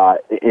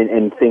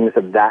and things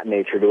of that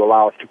nature to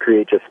allow us to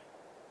create just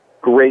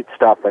great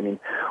stuff. I mean,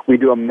 we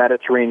do a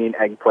Mediterranean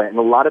eggplant, and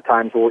a lot of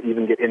times we'll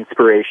even get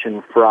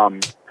inspiration from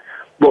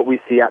what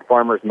we see at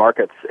farmers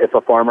markets. If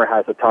a farmer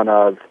has a ton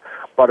of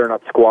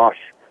butternut squash,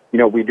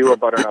 we do a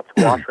butternut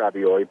squash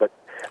ravioli, but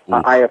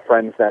I have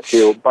friends that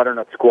do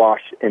butternut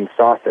squash and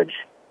sausage,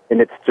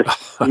 and it's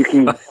just, you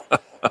can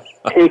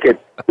take it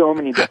so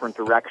many different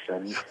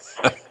directions.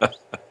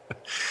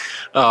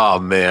 Oh,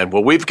 man.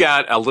 Well, we've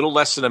got a little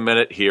less than a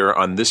minute here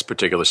on this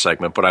particular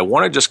segment, but I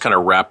want to just kind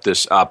of wrap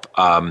this up,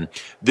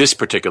 this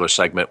particular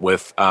segment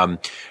with,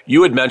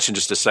 you had mentioned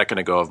just a second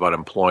ago about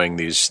employing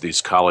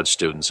these college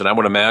students. And I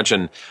would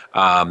imagine,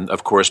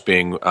 of course,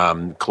 being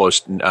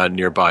close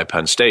nearby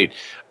Penn State,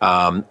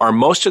 are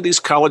most of these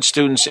college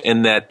students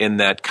in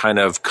that kind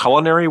of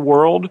culinary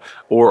world,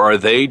 or are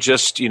they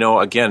just,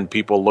 again,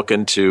 people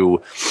looking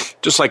to,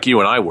 just like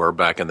you and I were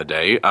back in the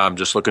day,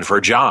 just looking for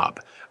a job?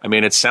 I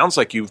mean, it sounds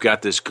like you've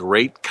got this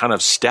great kind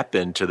of step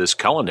into this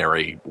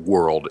culinary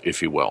world,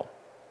 if you will.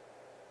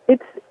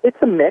 It's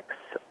a mix.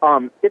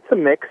 It's a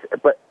mix,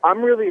 but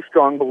I'm really a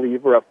strong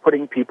believer of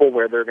putting people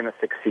where they're going to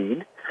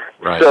succeed.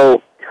 Right.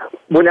 So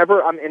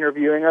whenever I'm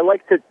interviewing, I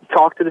like to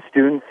talk to the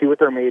students, see what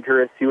their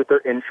major is, see what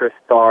their interests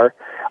are.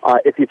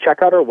 If you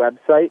check out our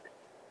website,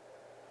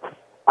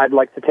 I'd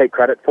like to take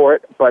credit for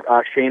it, but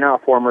Shayna, a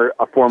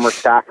former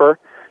staffer,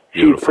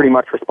 Beautiful. She's pretty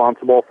much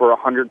responsible for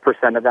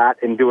 100% of that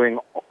and doing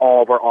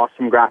all of our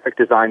awesome graphic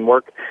design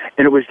work.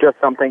 And it was just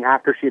something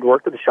after she'd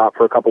worked at the shop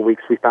for a couple of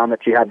weeks, we found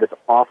that she had this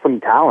awesome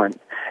talent,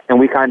 and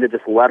we kind of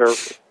just let her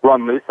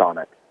run loose on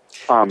it.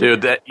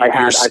 Dude,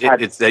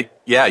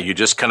 you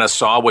just kind of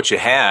saw what you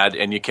had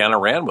and you kind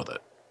of ran with it.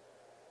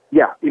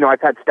 Yeah,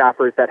 I've had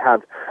staffers that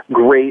have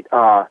great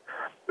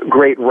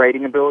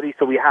writing ability.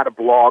 So we had a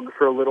blog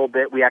for a little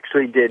bit. We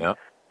actually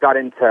got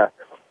into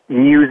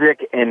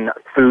music and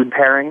food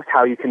pairings,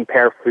 how you can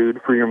pair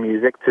food for your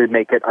music to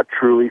make it a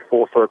truly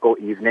full circle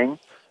evening.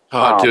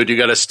 Oh, dude, you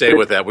got to stay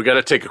with that. We got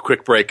to take a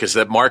quick break because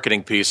that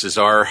marketing piece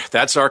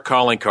that's our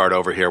calling card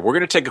over here. We're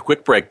going to take a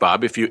quick break,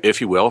 Bob, if you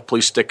will.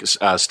 Please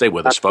stay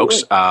with us,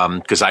 folks,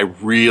 because I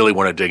really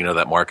want to dig into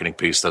that marketing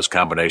piece, those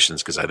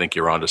combinations, because I think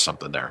you're onto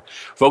something there.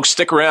 Folks,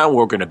 stick around.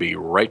 We're going to be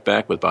right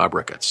back with Bob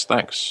Ricketts.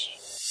 Thanks.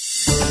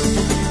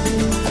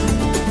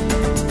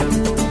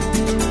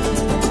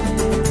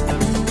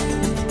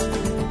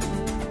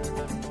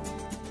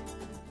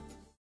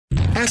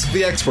 Ask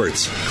the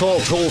experts. Call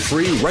toll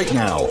free right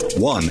now.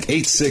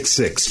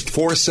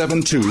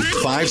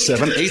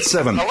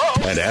 1-866-472-5787.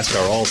 And ask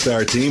our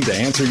All-Star team to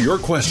answer your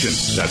question.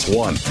 That's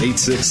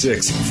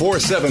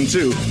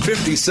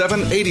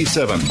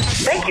 1-866-472-5787.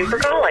 Thank you for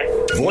calling.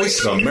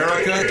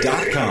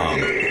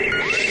 VoiceAmerica.com.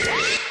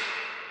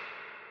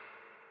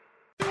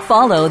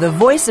 Follow the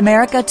Voice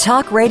America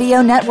Talk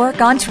Radio Network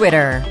on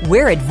Twitter.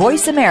 We're at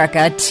Voice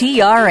America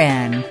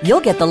TRN. You'll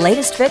get the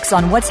latest fix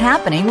on what's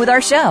happening with our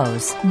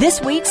shows,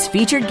 this week's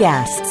featured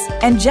guests,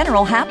 and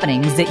general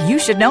happenings that you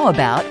should know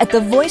about at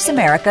the Voice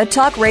America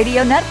Talk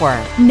Radio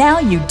Network. Now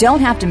you don't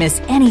have to miss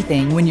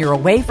anything when you're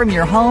away from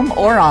your home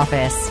or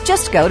office.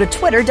 Just go to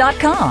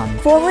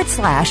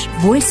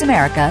twitter.com/Voice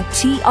America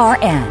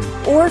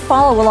TRN or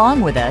follow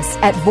along with us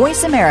at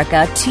Voice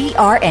America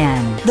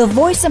TRN, the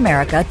Voice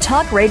America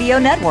Talk Radio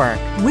Network.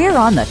 We're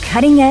on the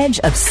cutting edge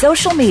of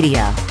social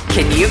media.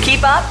 Can you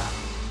keep up?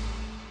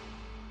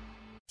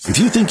 If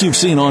you think you've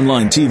seen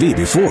online TV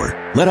before,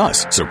 let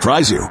us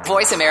surprise you.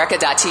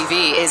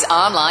 VoiceAmerica.tv is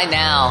online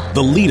now.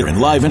 The leader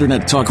in live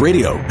internet talk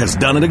radio has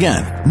done it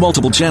again.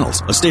 Multiple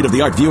channels, a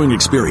state-of-the-art viewing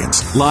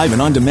experience, live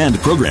and on-demand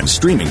programs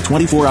streaming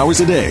 24 hours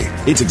a day.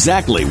 It's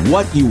exactly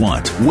what you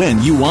want, when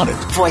you want it.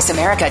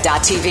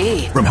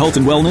 VoiceAmerica.tv. From health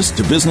and wellness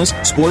to business,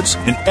 sports,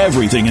 and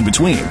everything in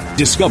between.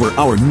 Discover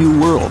our new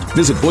world.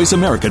 Visit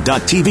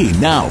VoiceAmerica.tv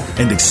now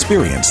and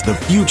experience the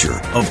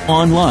future of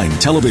online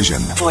television.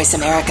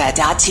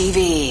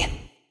 VoiceAmerica.tv.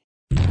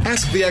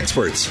 Ask the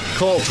experts.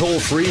 Call toll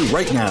free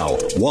right now.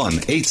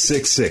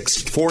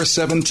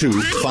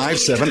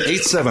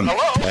 1-866-472-5787.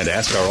 And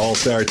ask our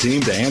All-Star team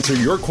to answer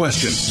your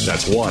question.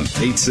 That's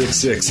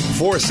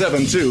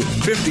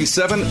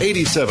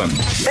 1-866-472-5787.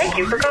 Thank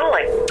you for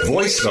calling.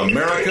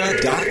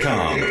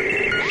 VoiceAmerica.com.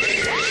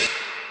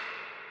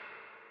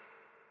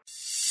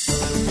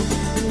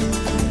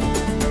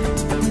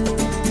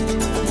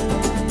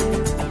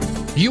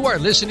 You are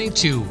listening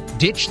to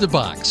Ditch the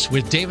Box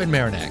with David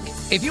Marinak.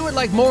 If you would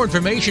like more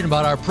information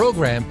about our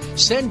program,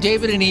 send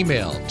David an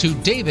email to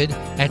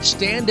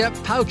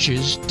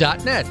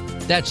david@standuppouches.net.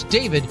 That's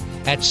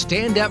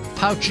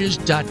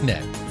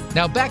david@standuppouches.net.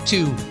 Now back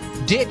to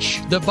Ditch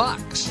the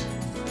Box.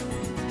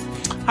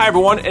 Hi,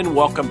 everyone, and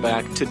welcome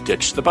back to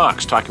Ditch the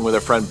Box, talking with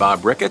our friend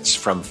Bob Ricketts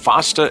from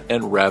Fasta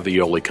and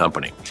Ravioli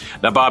Company.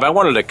 Now, Bob, I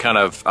wanted to kind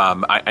of,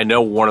 I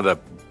know one of the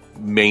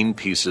main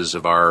pieces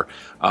of our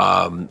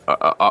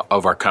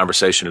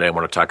conversation today. I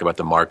want to talk about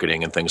the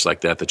marketing and things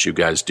like that you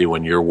guys do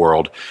in your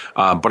world.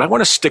 But I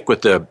want to stick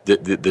with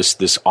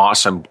this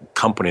awesome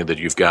company that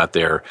you've got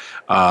there,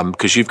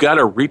 because you've got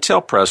a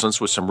retail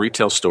presence with some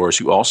retail stores.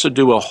 You also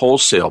do a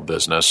wholesale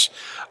business.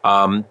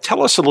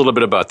 Tell us a little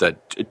bit about that.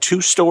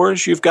 2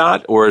 stores you've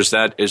got, or is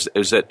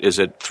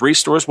it 3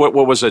 stores? What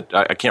was it?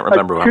 I can't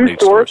remember how many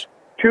stores.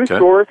 2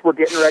 stores. We're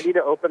getting ready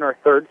to open our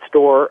 3rd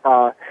store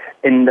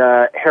in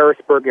the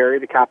Harrisburg area,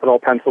 the capital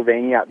of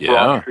Pennsylvania, at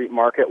Broad Street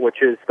Market,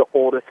 which is the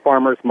oldest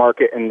farmers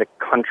market in the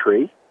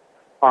country.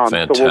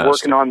 So we're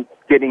working on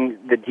getting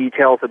the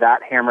details of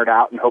that hammered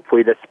out, and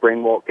hopefully this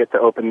spring we'll get to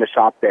open the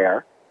shop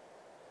there.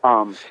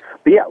 But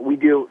yeah, we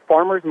do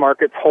farmers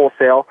markets,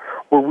 wholesale.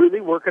 We're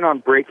really working on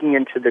breaking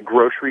into the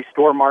grocery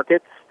store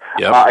markets.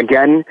 Yep.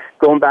 Again,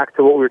 going back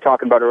to what we were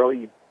talking about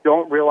earlier, you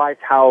don't realize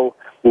how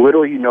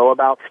little you know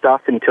about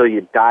stuff until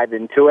you dive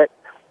into it.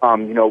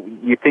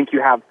 You think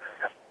you have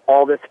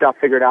all this stuff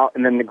figured out,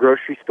 and then the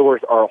grocery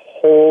stores are a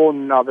whole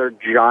nother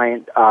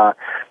giant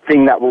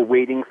thing that we're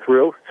wading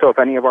through. So if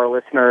any of our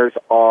listeners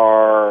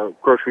are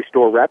grocery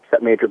store reps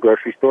at major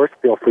grocery stores,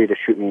 feel free to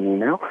shoot me an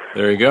email.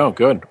 There you go.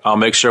 Good. I'll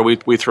make sure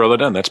we throw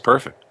that in. That's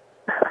perfect.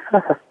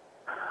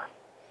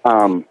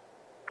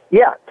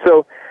 Yeah,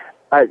 so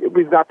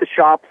we've got the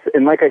shops,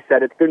 and like I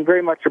said, it's been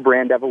very much a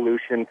brand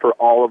evolution for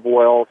olive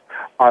oils,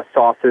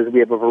 sauces. We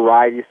have a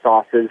variety of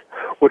sauces,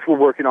 which we're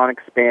working on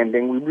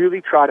expanding. We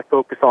really try to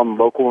focus on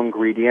local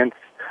ingredients.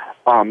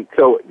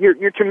 So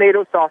your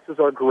tomato sauces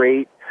are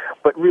great,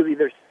 but really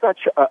there's such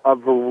a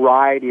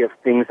variety of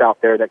things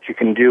out there that you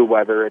can do,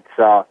 whether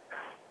it's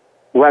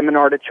lemon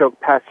artichoke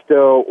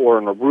pesto or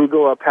an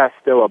arugula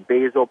pesto, a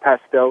basil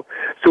pesto.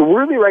 So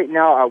really right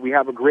now we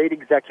have a great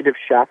executive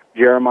chef,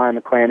 Jeremiah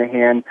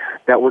McClanahan,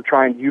 that we're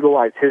trying to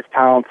utilize his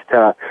talents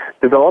to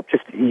develop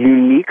just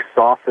unique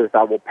sauces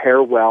that will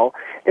pair well.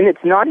 And it's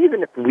not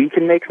even if we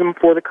can make them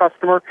for the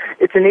customer,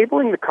 it's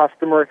enabling the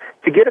customer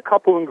to get a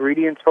couple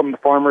ingredients from the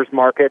farmers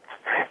markets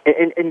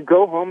and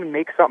go home and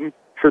make something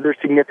for their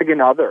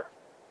significant other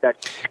that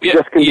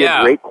just can be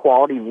a great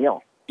quality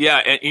meal. Yeah,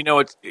 and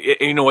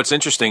what's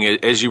interesting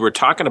as you were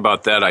talking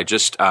about that,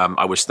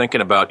 I was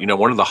thinking about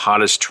one of the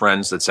hottest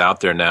trends that's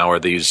out there now are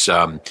these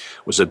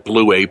was it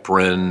Blue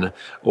Apron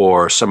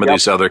or some of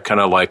these other kind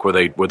of like where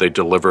they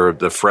deliver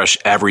the fresh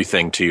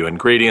everything to you,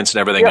 ingredients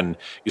and everything, and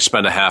you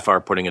spend a half hour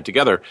putting it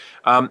together.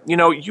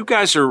 You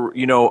guys are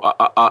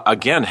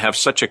again have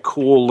such a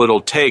cool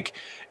little take.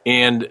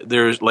 And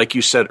there's, like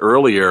you said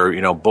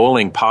earlier,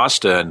 boiling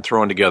pasta and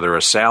throwing together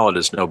a salad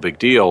is no big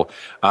deal.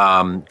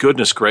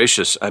 Goodness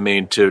gracious. I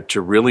mean, to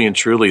really and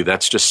truly,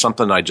 that's just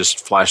something I just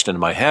flashed into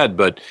my head.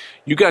 But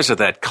you guys are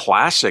that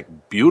classic,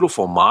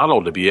 beautiful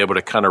model to be able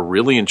to kind of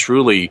really and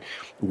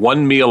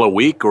one meal a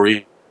week or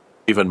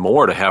even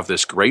more to have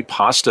this great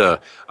pasta,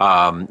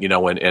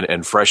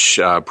 and fresh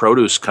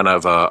produce kind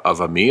of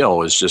a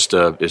meal is just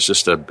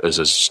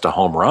a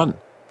home run.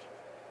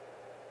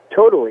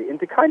 Totally. And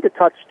to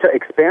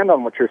expand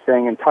on what you're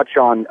saying and touch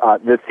on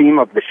the theme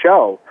of the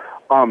show,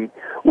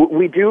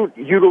 we do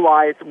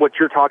utilize what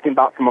you're talking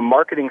about from a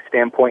marketing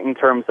standpoint in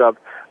terms of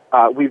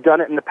we've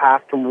done it in the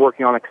past and we're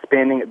working on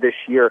expanding it this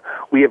year.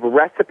 We have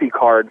recipe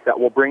cards that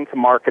we'll bring to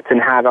markets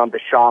and have on the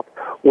shop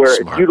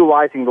where it's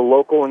utilizing the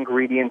local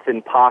ingredients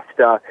in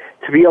pasta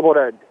to be able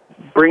to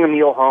bring a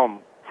meal home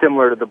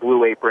similar to the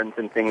Blue Aprons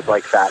and things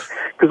like that.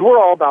 Because we're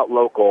all about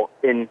local,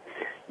 and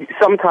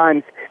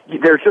sometimes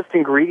there's just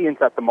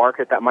ingredients at the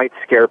market that might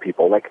scare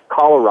people, like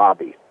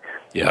kohlrabi.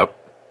 Yep.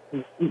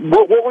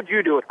 What would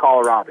you do with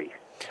kohlrabi?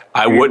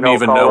 I wouldn't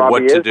even know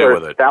what to do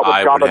with it.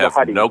 I would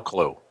have no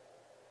clue.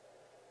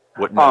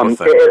 Wouldn't know a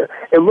thing.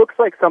 It looks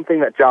like something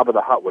that Jabba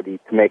the Hutt would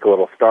eat, to make a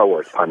little Star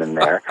Wars pun in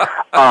there.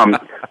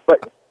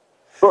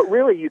 But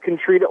really, you can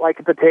treat it like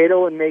a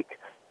potato and make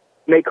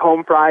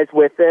home fries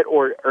with it,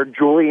 or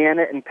julienne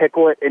it and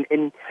pickle it,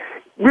 and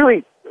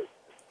really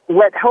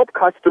help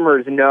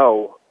customers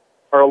know,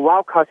 or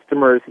allow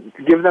customers,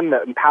 give them the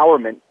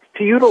empowerment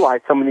to utilize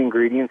some of the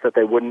ingredients that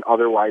they wouldn't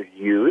otherwise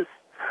use.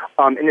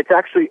 And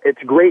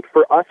it's great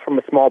for us from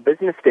a small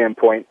business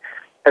standpoint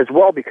as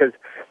well, because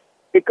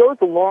it goes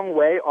a long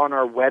way on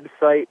our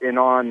website and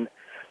on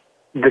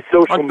the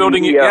social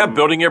media.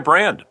 Building your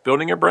brand.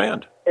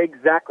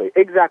 Exactly.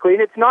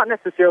 And it's not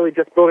necessarily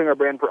just building our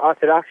brand for us.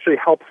 It actually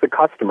helps the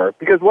customer,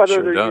 because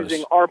whether they're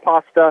using our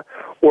pasta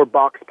or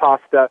box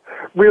pasta,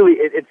 really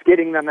it's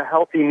getting them a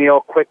healthy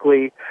meal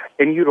quickly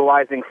and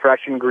utilizing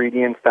fresh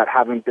ingredients that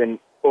haven't been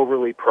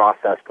overly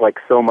processed like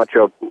so much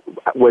of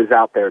was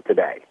out there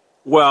today.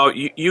 Well,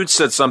 you'd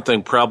said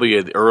something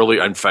probably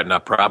earlier, in fact,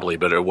 not probably,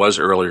 but it was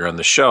earlier in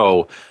the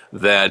show,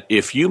 that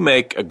if you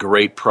make a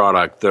great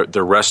product,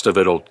 the rest of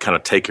it will kind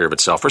of take care of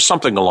itself, or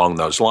something along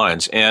those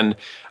lines. And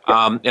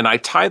I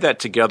tie that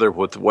together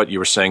with what you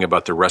were saying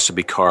about the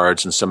recipe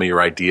cards and some of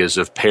your ideas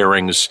of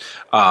pairings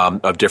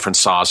of different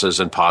sauces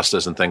and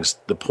pastas and things.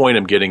 The point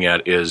I'm getting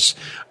at is,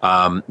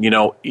 while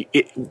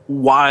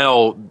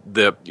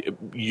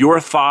your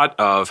thought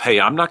of, hey,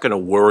 I'm not going to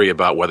worry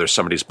about whether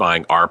somebody's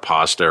buying our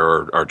pasta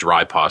or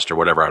dry pasta or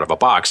whatever out of a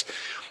box,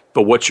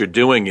 but what you're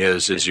doing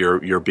is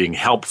you're being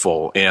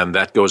helpful, and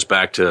that goes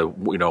back to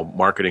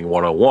marketing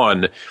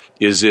 101.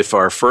 Is if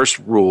our first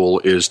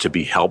rule is to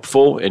be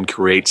helpful and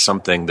create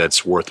something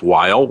that's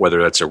worthwhile, whether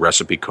that's a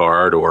recipe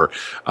card or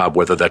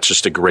whether that's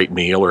just a great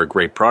meal or a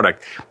great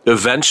product,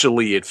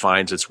 eventually it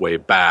finds its way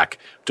back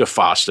to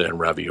Fasta and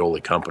Ravioli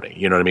Company.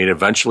 You know what I mean?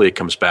 Eventually it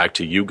comes back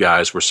to you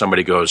guys, where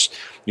somebody goes,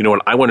 you know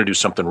what, I want to do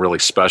something really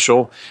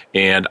special,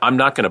 and I'm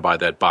not going to buy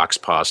that box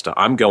pasta.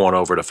 I'm going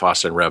over to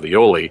Fasta and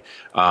Ravioli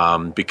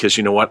because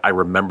you know what? I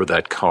remember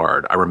that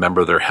card. I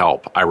remember their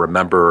help. I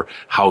remember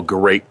how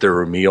great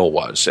their meal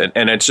was.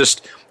 And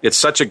it's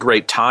such a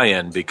great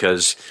tie-in,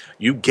 because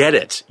you get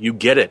it.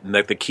 And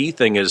the key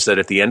thing is that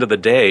at the end of the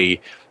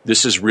day,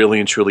 this is really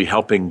and truly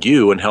helping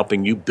you and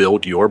helping you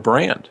build your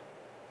brand.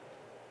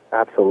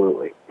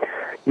 Absolutely.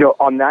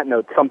 On that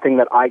note, something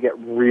that I get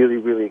really,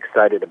 really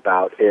excited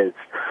about is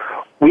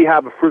we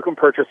have a frequent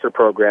purchaser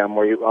program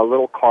where a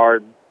little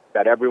card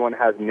that everyone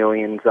has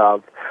millions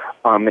of,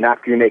 and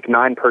after you make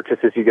 9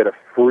 purchases, you get a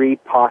free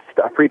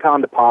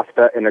pound of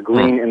pasta and a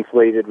green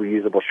insulated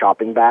reusable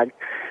shopping bag.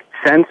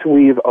 Since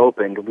we've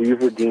opened,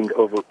 we've redeemed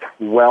over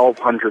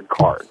 1,200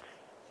 cards.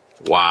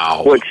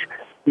 Wow. Which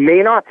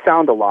may not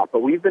sound a lot,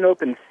 but we've been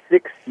open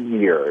 6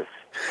 years.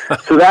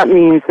 So that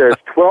means there's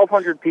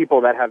 1,200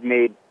 people that have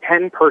made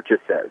 10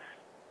 purchases.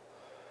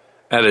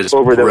 That is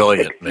over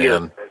brilliant, those 6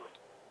 years, man.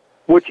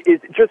 which is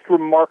just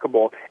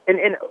remarkable.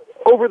 And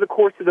over the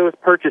course of those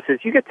purchases,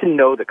 you get to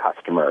know the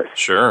customers.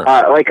 Sure.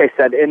 Like I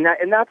said, and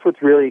that's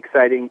what's really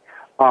exciting.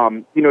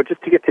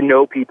 Just to get to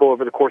know people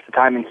over the course of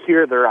time and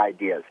hear their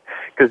ideas.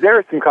 Because there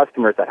are some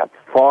customers that have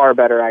far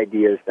better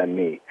ideas than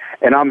me.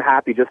 And I'm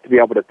happy just to be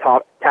able to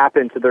tap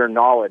into their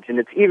knowledge. And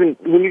it's even,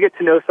 when you get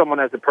to know someone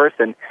as a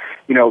person,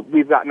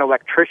 we've got an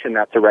electrician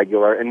that's a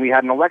regular, and we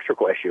had an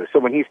electrical issue. So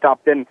when he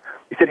stopped in,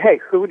 he said, hey,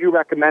 who would you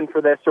recommend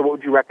for this? Or what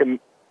would you recommend,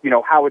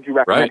 how would you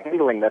recommend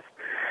handling this?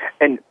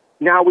 And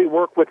now we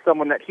work with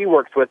someone that he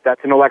works with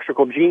that's an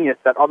electrical genius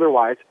that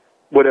otherwise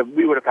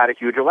we would have had a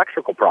huge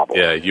electrical problem.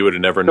 Yeah, you would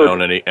have never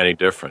known any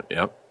different.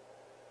 Yep.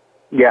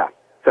 Yeah.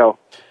 So,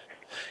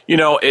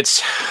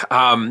 it's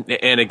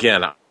and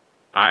again,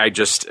 I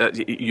just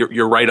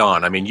you're right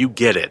on. I mean, you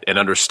get it and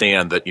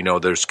understand that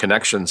there's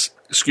connections.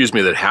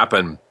 That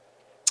happen.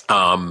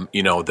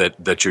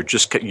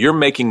 That you're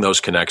making those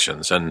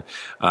connections. And,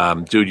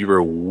 dude, you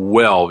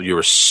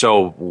were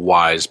so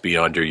wise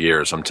beyond your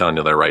years. I'm telling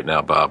you that right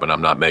now, Bob, and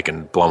I'm not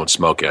blowing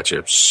smoke at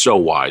you. So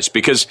wise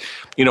because,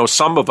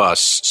 some of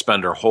us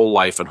spend our whole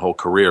life and whole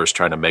careers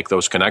trying to make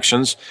those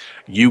connections.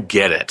 You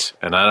get it.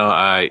 And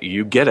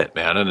you get it,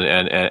 man.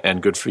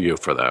 And good for you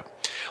for that.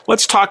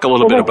 Let's talk a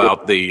little bit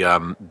about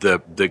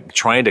the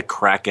trying to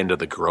crack into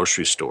the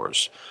grocery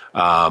stores.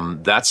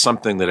 That's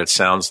something that it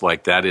sounds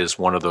like that is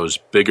one of those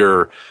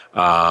bigger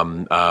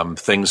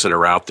things that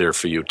are out there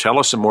for you. Tell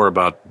us some more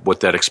about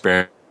what that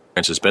experience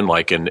has been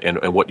like and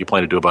what you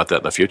plan to do about that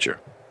in the future.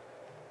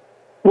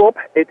 Well,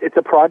 it's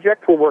a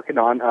project we're working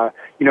on.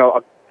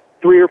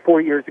 3 or 4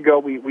 years ago,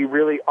 we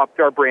really upped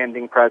our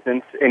branding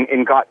presence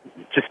and got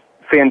just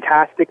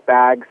fantastic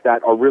bags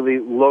that are really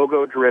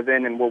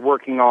logo-driven, and we're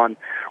working on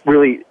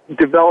really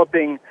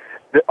developing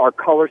our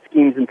color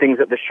schemes and things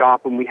at the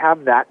shop, and we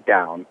have that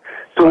down.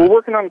 So we're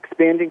working on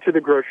expanding to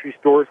the grocery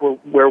stores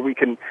where we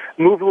can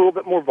move a little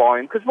bit more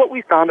volume, because what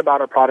we found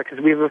about our product is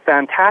we have a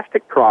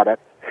fantastic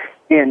product,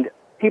 and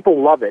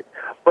people love it.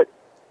 But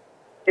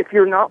if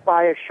you're not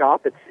by a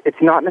shop,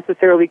 it's not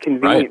necessarily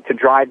convenient to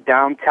drive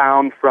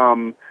downtown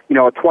from, a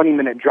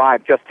 20-minute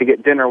drive just to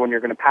get dinner when you're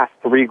going to pass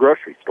 3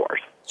 grocery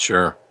stores.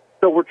 Sure.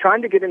 So we're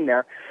trying to get in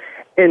there.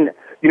 And,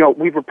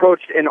 we've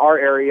approached in our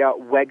area,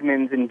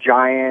 Wegmans and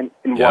Giant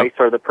and Weis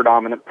are the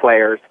predominant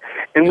players.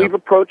 And we've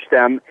approached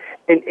them.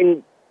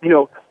 And,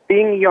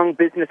 being a young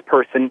business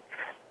person,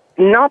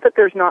 not that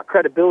there's not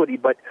credibility,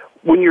 but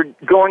when you're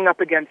going up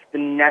against the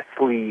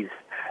Nestle's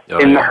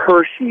and the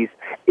Hershey's,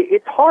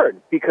 it's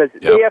hard because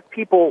they have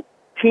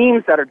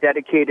teams that are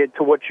dedicated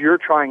to what you're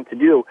trying to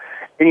do.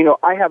 And,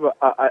 I have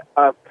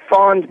a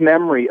fond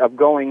memory of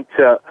going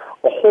to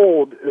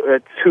Hold,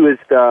 who is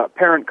the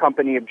parent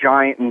company of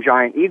Giant and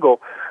Giant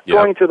Eagle,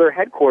 going to their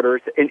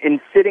headquarters and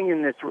sitting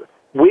in this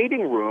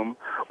waiting room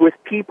with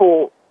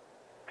people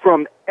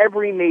from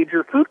every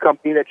major food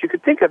company that you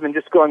could think of and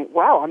just going,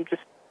 wow, I'm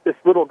just this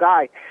little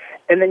guy.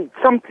 And then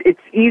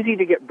it's easy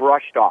to get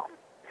brushed off.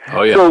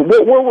 Oh, yeah. So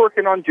what we're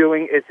working on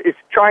doing is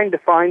trying to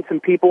find some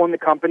people in the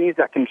companies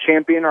that can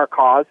champion our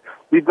cause.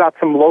 We've got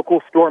some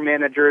local store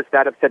managers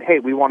that have said, hey,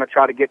 we want to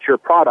try to get your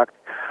product.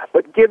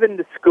 But given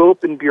the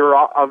scope and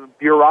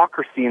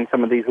bureaucracy in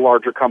some of these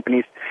larger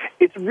companies,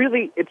 it's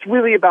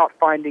really about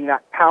finding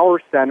that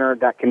power center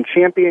that can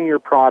champion your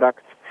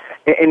products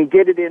and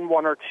get it in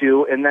 1 or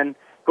 2, and then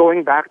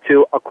going back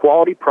to a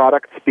quality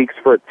product speaks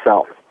for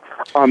itself.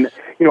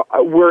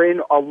 We're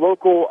in a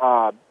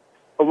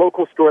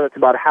local store that's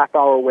about a half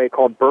hour away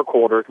called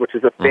Burkholder's, which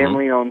is a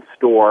family-owned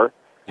store.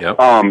 Yep.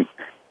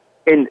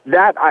 And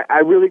that, I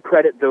really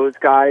credit those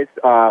guys.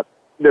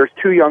 There's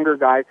 2 younger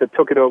guys that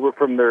took it over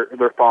from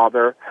their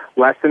father,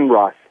 Les and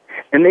Russ.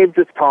 And they've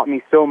just taught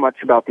me so much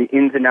about the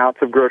ins and outs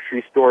of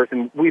grocery stores.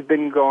 And we've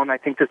been going, I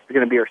think this is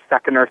going to be our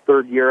 2nd or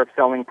 3rd year of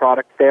selling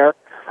products there.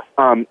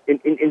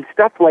 In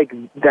stuff like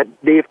that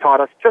they've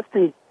taught us just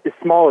in as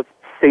small as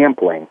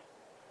sampling.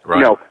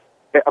 Right.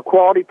 A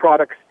quality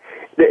products.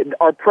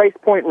 Our price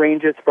point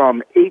ranges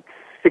from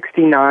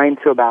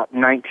 $8.69 to about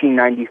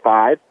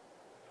 $19.95,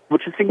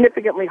 which is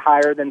significantly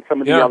higher than some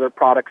of the other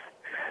products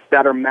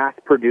that are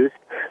mass-produced.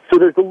 So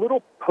there's a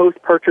little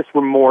post-purchase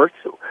remorse.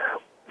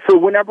 So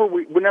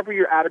whenever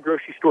you're at a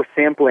grocery store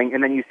sampling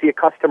and then you see a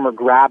customer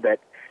grab a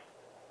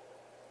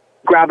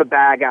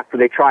bag after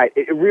they try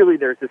it, really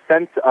there's a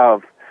sense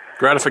of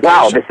gratification.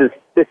 Wow,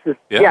 this is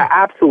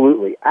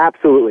absolutely.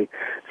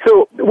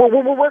 So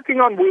we're working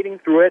on wading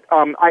through it.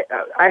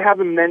 I have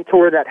a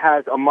mentor that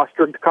has a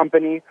mustard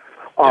company,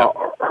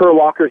 Her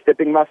Locker's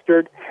Dipping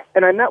Mustard,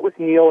 and I met with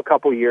Neil a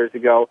couple years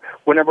ago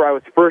whenever I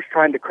was first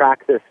trying to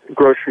crack this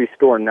grocery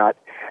store nut,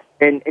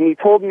 and he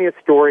told me a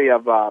story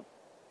of,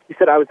 he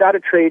said, I was at a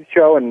trade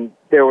show and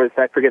there was,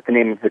 I forget the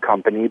name of the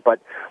company, but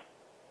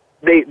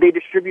they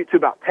distribute to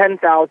about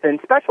 10,000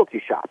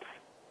 specialty shops.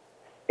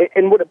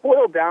 And what it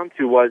boiled down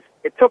to was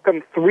it took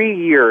him 3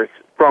 years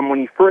from when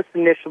he first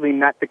initially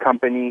met the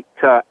company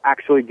to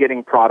actually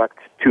getting product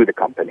to the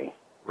company.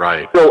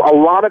 Right. So a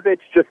lot of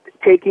it's just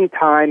taking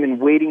time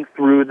and wading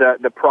through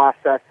the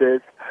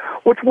processes,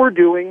 which we're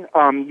doing.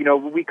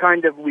 We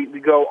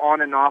go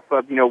on and off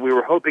of, we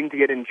were hoping to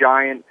get in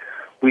Giant.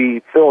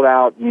 We filled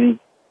out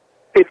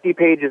 50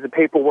 pages of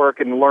paperwork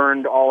and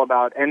learned all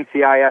about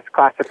NCIS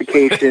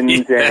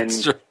classifications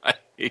That's and right.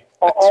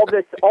 all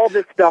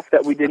this stuff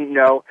that we didn't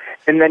know.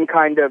 And then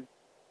kind of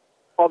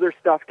other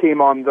stuff came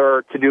on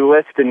their to-do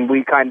list, and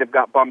we kind of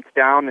got bumped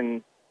down,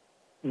 and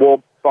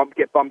we'll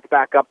get bumped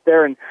back up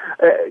there. And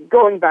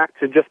going back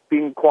to just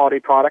being quality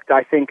product,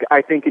 I think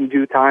in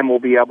due time we'll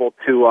be able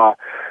to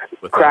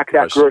crack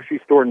that grocery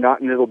store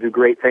nut, and it'll do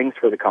great things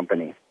for the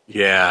company.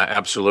 Yeah,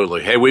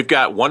 absolutely. Hey, we've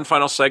got one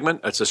final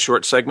segment. It's a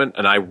short segment,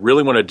 and I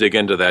really want to dig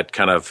into that,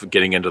 kind of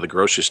getting into the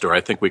grocery store.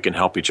 I think we can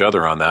help each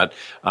other on that.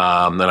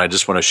 And I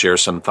just want to share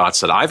some thoughts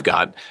that I've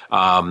got.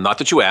 Not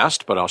that you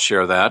asked, but I'll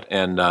share that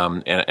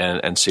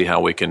and see how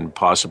we can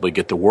possibly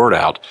get the word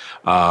out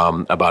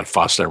about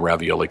Fasta and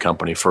Ravioli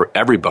Company for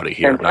everybody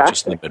here, Fantastic. not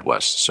just in the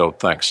Midwest. So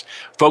thanks.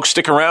 Folks,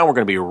 stick around. We're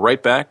going to be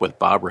right back with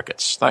Bob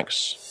Ricketts.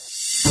 Thanks.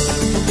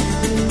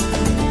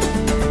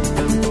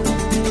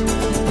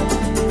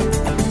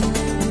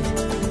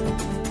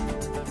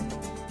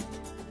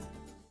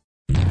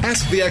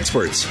 Ask the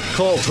experts.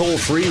 Call toll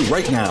free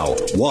right now.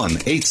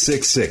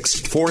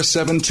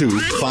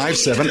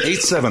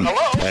 1-866-472-5787.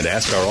 And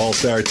ask our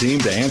All-Star team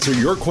to answer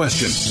your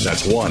question.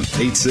 That's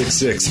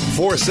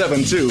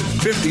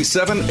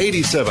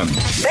 1-866-472-5787.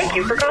 Thank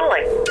you for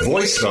calling.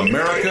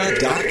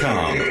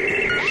 VoiceAmerica.com.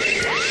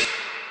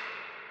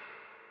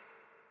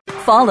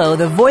 Follow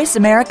the Voice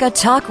America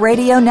Talk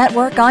Radio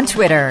Network on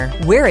Twitter.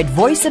 We're at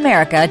Voice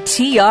America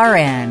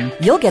TRN.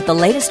 You'll get the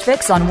latest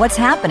fix on what's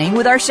happening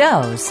with our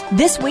shows,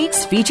 this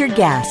week's featured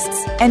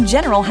guests, and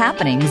general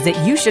happenings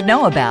that you should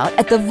know about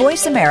at the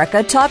Voice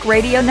America Talk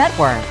Radio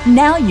Network.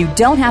 Now you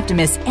don't have to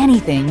miss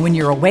anything when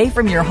you're away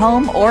from your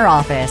home or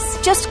office.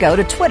 Just go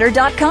to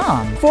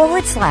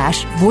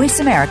twitter.com/Voice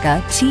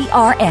America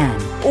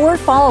TRN or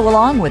follow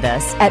along with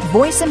us at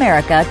Voice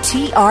America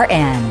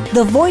TRN,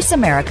 the Voice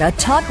America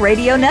Talk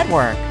Radio Network.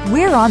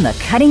 We're on the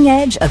cutting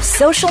edge of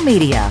social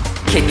media.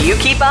 Can you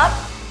keep up?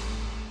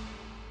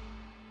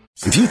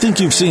 If you think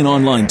you've seen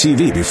online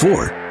TV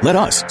before, let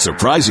us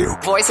surprise you.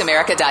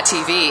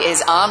 VoiceAmerica.tv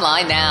is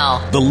online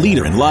now. The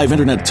leader in live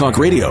internet talk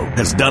radio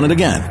has done it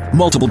again.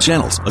 Multiple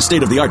channels, a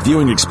state-of-the-art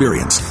viewing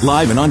experience,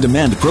 live and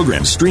on-demand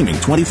programs streaming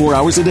 24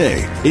 hours a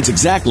day. It's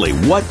exactly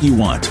what you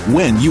want,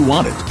 when you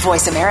want it.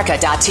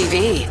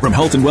 VoiceAmerica.tv. From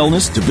health and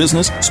wellness to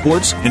business,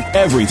 sports, and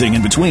everything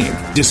in between.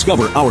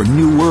 Discover our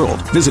new world.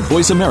 Visit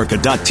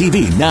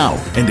VoiceAmerica.tv now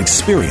and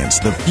experience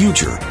the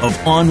future of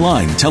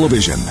online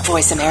television.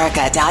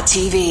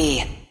 VoiceAmerica.tv.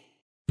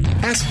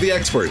 Ask the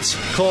experts.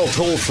 Call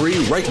toll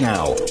free right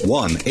now.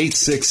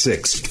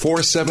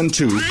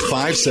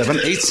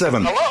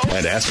 1-866-472-5787.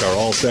 And ask our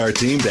All-Star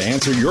team to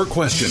answer your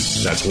question.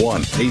 That's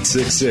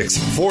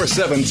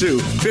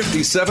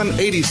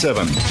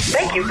 1-866-472-5787.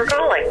 Thank you for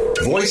calling.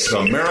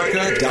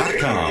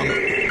 VoiceAmerica.com.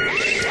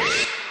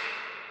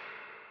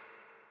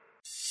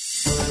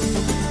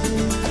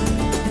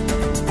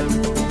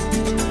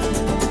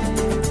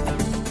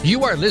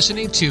 You are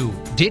listening to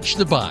Ditch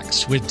the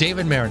Box with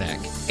David Marinak.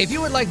 If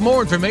you would like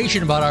more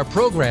information about our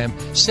program,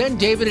 send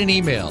David an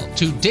email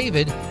to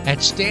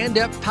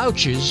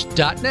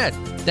david@standuppouches.net.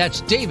 That's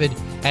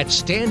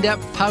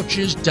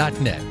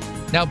david@standuppouches.net.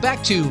 Now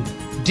back to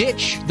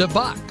Ditch the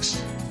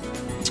Box.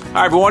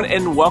 Hi, everyone,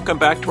 and welcome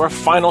back to our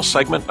final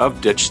segment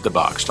of Ditch the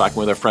Box, talking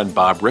with our friend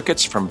Bob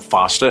Ricketts from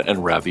Fasta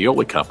and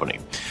Ravioli Company.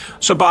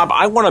 So, Bob,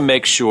 I want to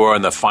make sure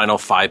in the final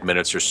 5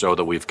 minutes or so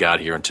that we've got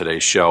here in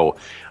today's show,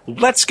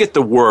 let's get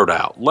the word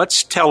out.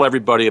 Let's tell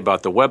everybody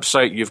about the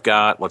website you've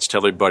got. Let's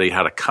tell everybody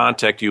how to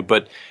contact you.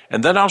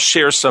 And then I'll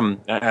share some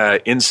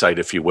insight,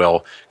 if you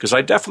will, because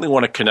I definitely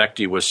want to connect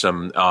you with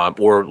some,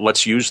 or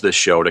let's use this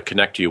show to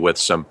connect you with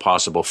some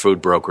possible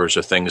food brokers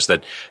or things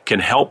that can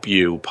help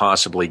you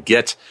possibly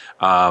get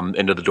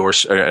into the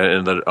doors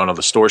on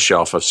the store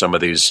shelf of some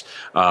of these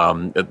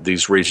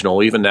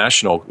regional, even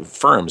national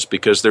firms.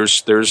 Because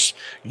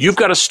you've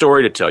got a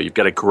story to tell. You've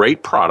got a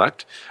great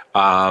product.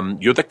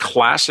 You're the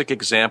classic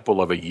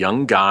example of a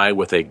young guy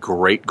with a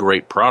great,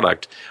 great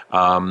product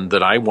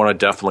that I want to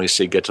definitely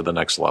see get to the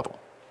next level.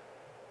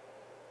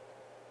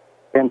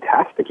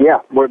 Fantastic.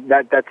 Yeah.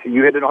 That's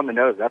you hit it on the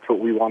nose. That's what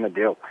we want to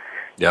do.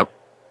 Yep.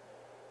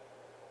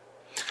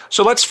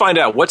 So let's find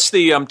out. What's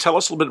the tell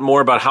us a little bit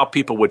more about how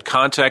people would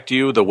contact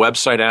you, the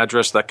website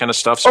address, that kind of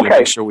stuff, so we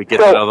make sure we get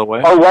that out of the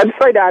way. Our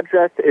website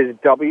address is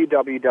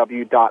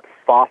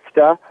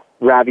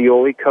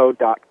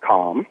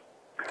www.fastaraviolicode.com.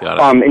 Got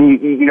it.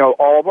 And you know,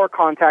 all of our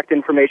contact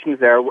information is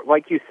there.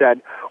 Like you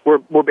said,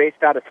 we're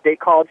based out of State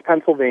College,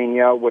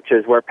 Pennsylvania, which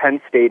is where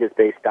Penn State is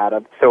based out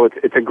of. So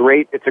it's a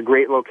great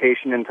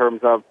location in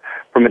terms of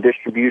from a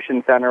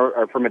distribution center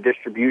or from a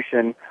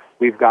distribution.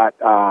 We've got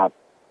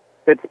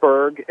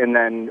Pittsburgh and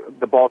then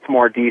the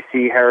Baltimore,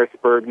 D.C.,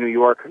 Harrisburg, New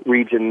York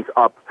regions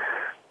up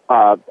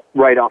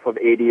right off of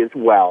 80 as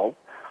well.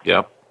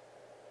 Yep.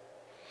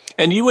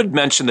 And you had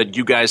mentioned that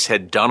you guys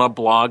had done a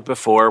blog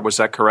before. Was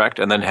that correct?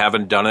 And then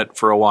haven't done it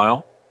for a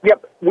while?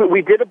 Yep.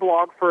 We did a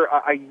blog for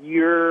a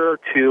year or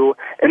two,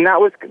 and that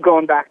was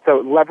going back to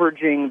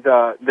leveraging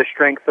the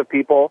strengths of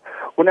people.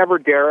 Whenever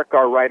Derek,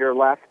 our writer,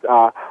 left,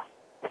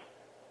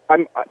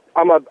 I'm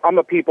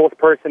a people's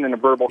person and a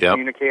verbal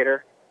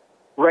communicator.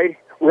 Right?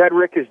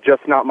 Rhetoric is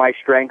just not my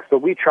strength, so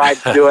we tried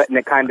to do it, and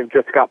it kind of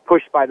just got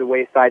pushed by the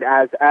wayside.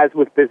 As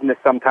with business,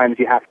 sometimes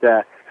you have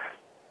to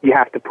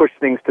push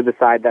things to the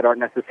side that aren't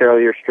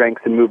necessarily your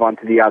strengths and move on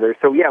to the others.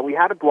 So yeah, we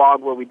had a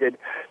blog where we did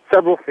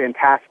several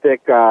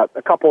fantastic, a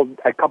couple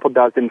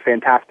dozen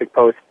fantastic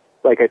posts,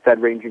 like I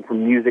said, ranging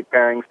from music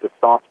pairings to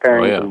sauce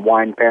pairings and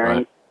wine pairings.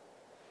 Right.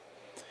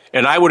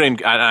 And I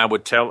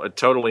would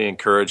totally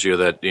encourage you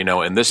that,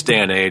 in this day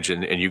and age,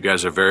 and you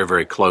guys are very,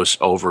 very close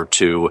over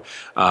to,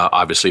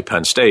 obviously,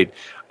 Penn State,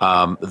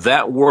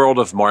 that world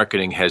of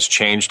marketing has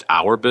changed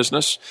our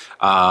business.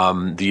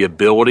 The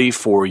ability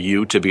for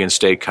you to be in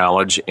State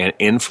College and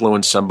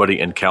influence somebody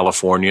in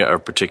California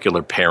of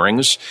particular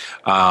pairings.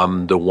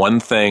 The one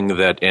thing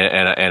that,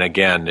 and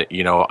again,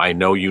 I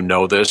know you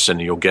know this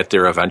and you'll get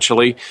there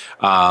eventually,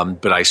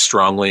 but I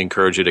strongly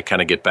encourage you to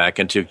kind of get back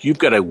into, you've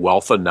got a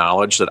wealth of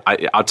knowledge that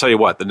I'll tell you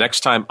what, the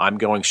next time I'm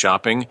going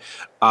shopping,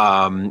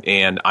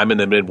 and I'm in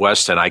the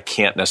Midwest and I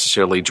can't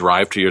necessarily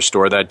drive to your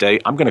store that day,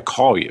 I'm going to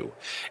call you.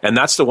 And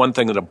that's the one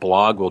thing that a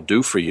blog will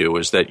do for you,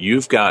 is that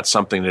you've got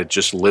something that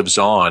just lives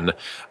on,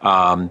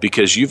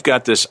 because you've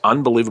got this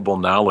unbelievable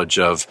knowledge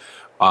of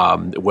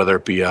whether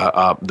it be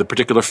the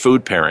particular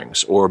food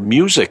pairings or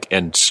music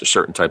and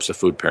certain types of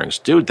food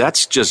pairings. Dude,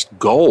 that's just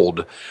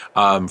gold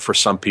for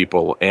some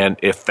people. And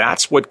if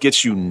that's what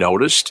gets you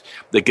noticed,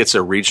 that gets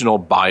a regional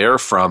buyer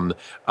from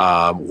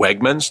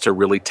Wegmans to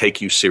really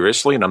take you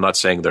seriously, and I'm not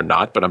saying they're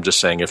not, but I'm just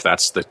saying if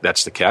that's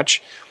the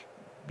catch,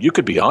 you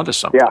could be onto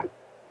something. Yeah.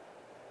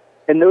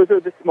 And those are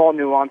the small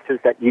nuances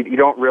that you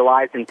don't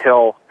realize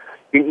until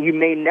you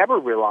may never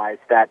realize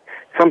that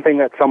something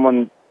that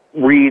someone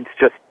reads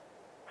just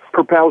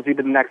propels you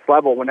to the next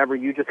level whenever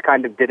you just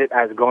kind of did it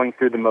as going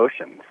through the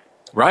motions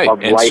of life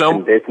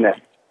and business.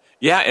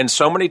 Yeah, and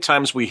so many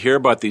times we hear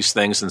about these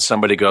things and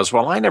somebody goes,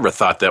 well, I never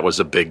thought that was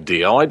a big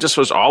deal.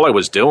 All I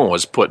was doing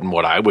was putting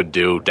what I would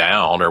do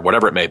down or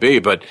whatever it may be.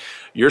 But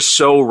you're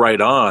so right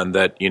on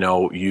that,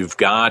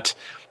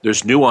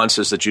 there's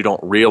nuances that you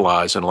don't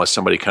realize unless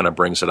somebody kind of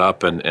brings it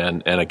up.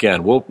 And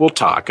again, we'll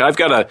talk. I've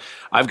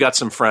got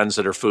some friends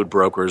that are food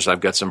brokers. I've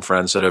got some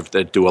friends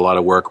that do a lot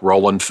of work.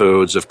 Roland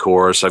Foods, of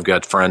course. I've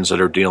got friends that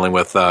are dealing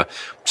with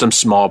some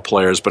small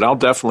players. But I'll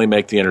definitely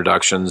make the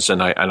introductions,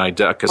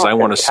 because I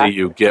want to see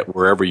you get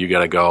wherever you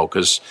got to go,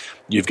 because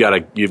you've got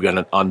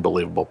an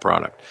unbelievable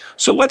product.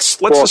 So let's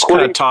just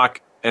kind of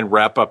talk and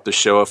wrap up the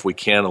show if we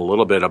can a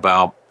little bit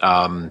about.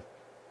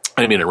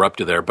 I didn't mean to interrupt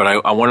you there, but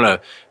I want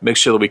to make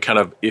sure that we kind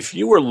of, if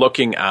you were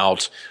looking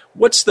out,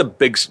 what's the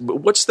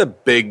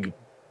big,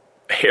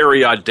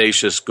 hairy,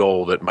 audacious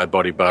goal that my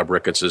buddy Bob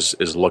Ricketts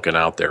is looking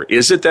out there?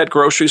 Is it that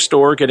grocery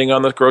store, getting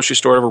on the grocery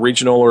store of a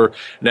regional or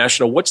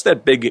national? What's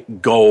that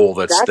big goal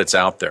that's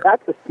out there?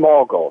 That's a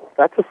small goal.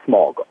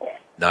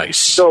 Nice.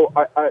 So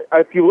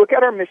if you look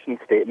at our mission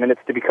statement,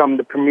 it's to become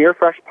the premier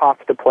fresh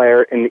pasta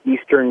player in the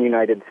eastern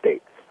United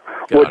States.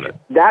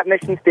 That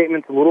mission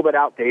statement's a little bit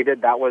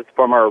outdated. That was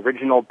from our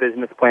original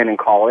business plan in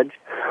college.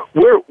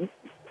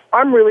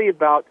 I'm really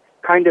about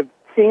kind of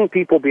seeing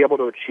people be able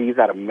to achieve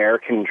that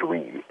American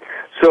dream.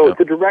 So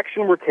the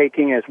direction we're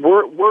taking is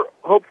we're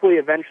hopefully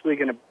eventually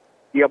going to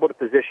be able to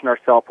position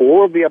ourselves where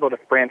we'll be able to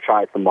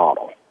franchise the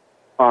model.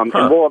 And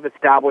we'll have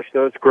established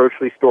those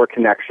grocery store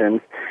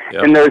connections.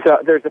 Yep. And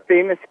there's a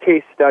famous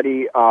case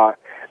study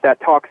that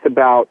talks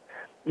about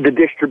the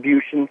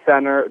distribution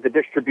center, the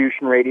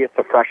distribution radius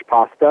of fresh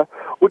pasta,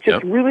 which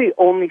is really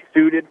only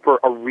suited for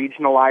a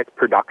regionalized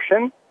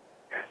production.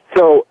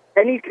 So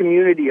any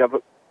community of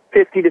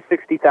 50 to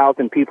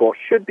 60,000 people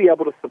should be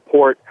able to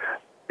support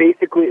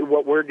basically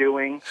what we're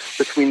doing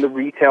between the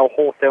retail,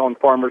 wholesale, and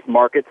farmers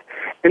markets,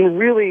 and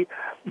really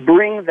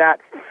bring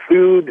that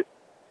food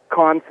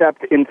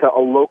concept into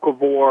a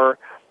locavore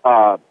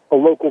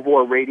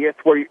radius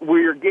where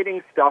you're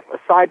getting stuff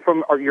aside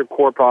from your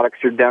core products,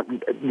 your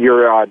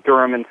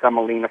durum and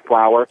semolina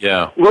flour,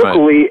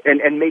 locally,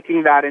 and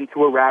making that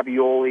into a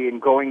ravioli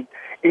and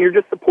you're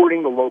just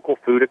supporting the local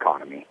food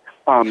economy.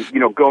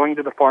 Going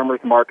to the farmers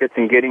markets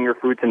and getting your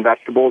fruits and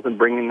vegetables and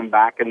bringing them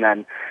back and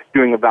then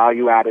doing a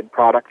value-added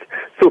product.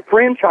 So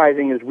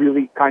franchising is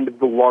really kind of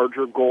the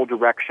larger goal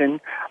direction.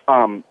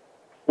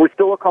 We're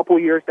still a couple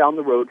years down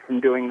the road from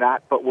doing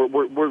that, but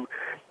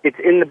it's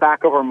in the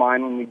back of our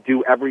mind when we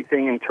do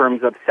everything in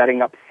terms of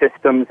setting up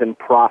systems and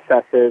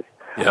processes.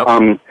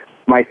 Yep.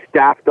 My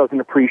staff doesn't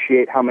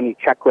appreciate how many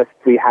checklists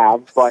we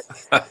have, but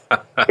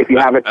if you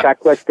have a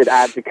checklist, it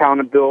adds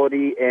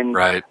accountability. And,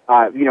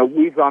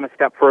 we've gone a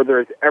step further.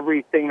 As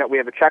everything that we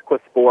have a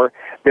checklist for,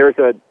 there's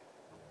a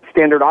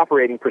standard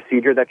operating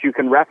procedure that you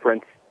can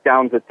reference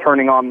down to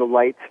turning on the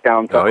lights,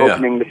 down to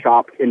opening the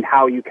shop, and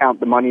how you count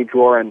the money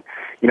drawer. And,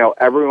 you know,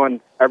 everyone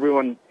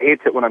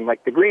hates it when I'm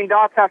like, the green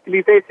dots have to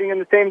be facing in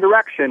the same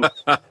direction.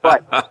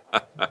 But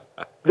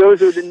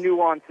those are the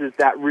nuances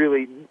that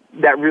really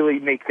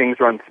make things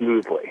run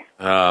smoothly.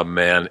 Oh,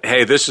 man.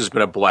 Hey, this has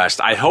been a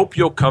blast. I hope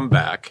you'll come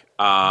back.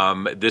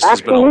 This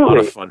has been a lot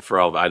of fun for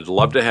all. I'd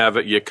love to have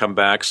you come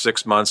back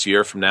 6 months, a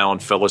year from now,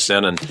 and fill us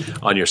in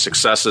on your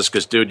successes,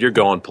 because, dude, you're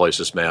going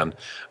places, man.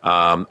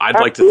 I'd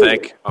like to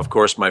thank, of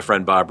course, my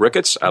friend Bob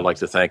Ricketts. I'd like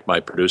to thank my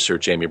producer,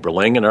 Jamie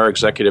Berling, and our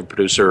executive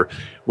producer,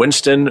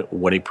 Winston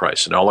Winnie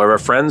Price, and all of our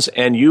friends,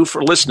 and you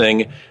for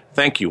listening.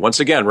 Thank you. Once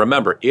again,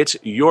 remember, it's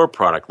your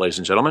product, ladies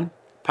and gentlemen.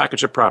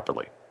 Package it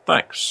properly.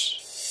 Thanks.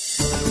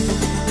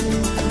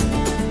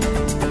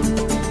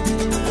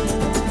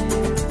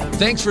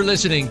 Thanks for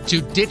listening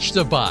to Ditch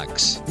the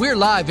Box. We're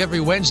live every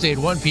Wednesday at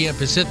 1 p.m.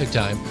 Pacific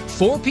Time,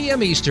 4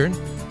 p.m. Eastern,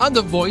 on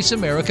the Voice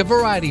America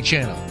Variety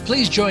Channel.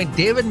 Please join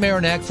David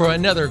Marinak for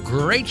another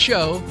great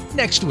show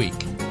next week.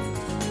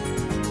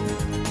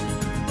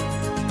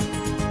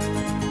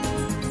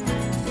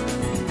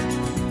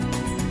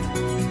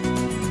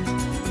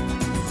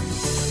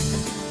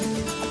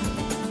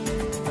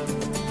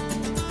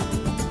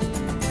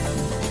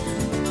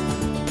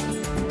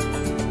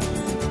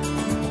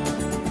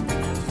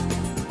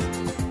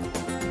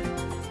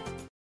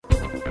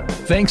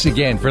 Thanks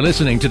again for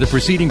listening to the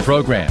preceding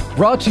program,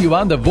 brought to you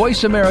on the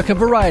Voice America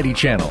Variety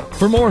Channel.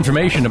 For more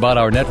information about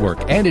our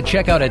network and to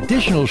check out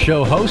additional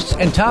show hosts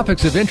and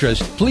topics of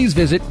interest, please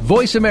visit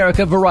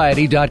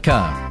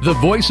voiceamericavariety.com. The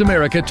Voice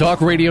America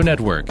Talk Radio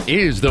Network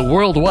is the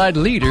worldwide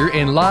leader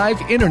in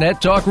live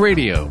Internet talk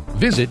radio.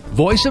 Visit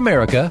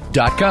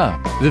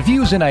voiceamerica.com. The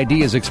views and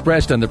ideas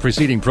expressed on the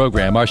preceding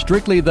program are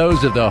strictly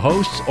those of the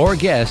hosts or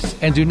guests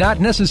and do not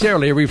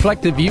necessarily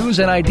reflect the views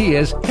and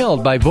ideas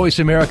held by Voice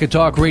America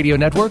Talk Radio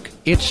Network,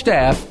 its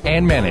staff,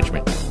 and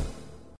management.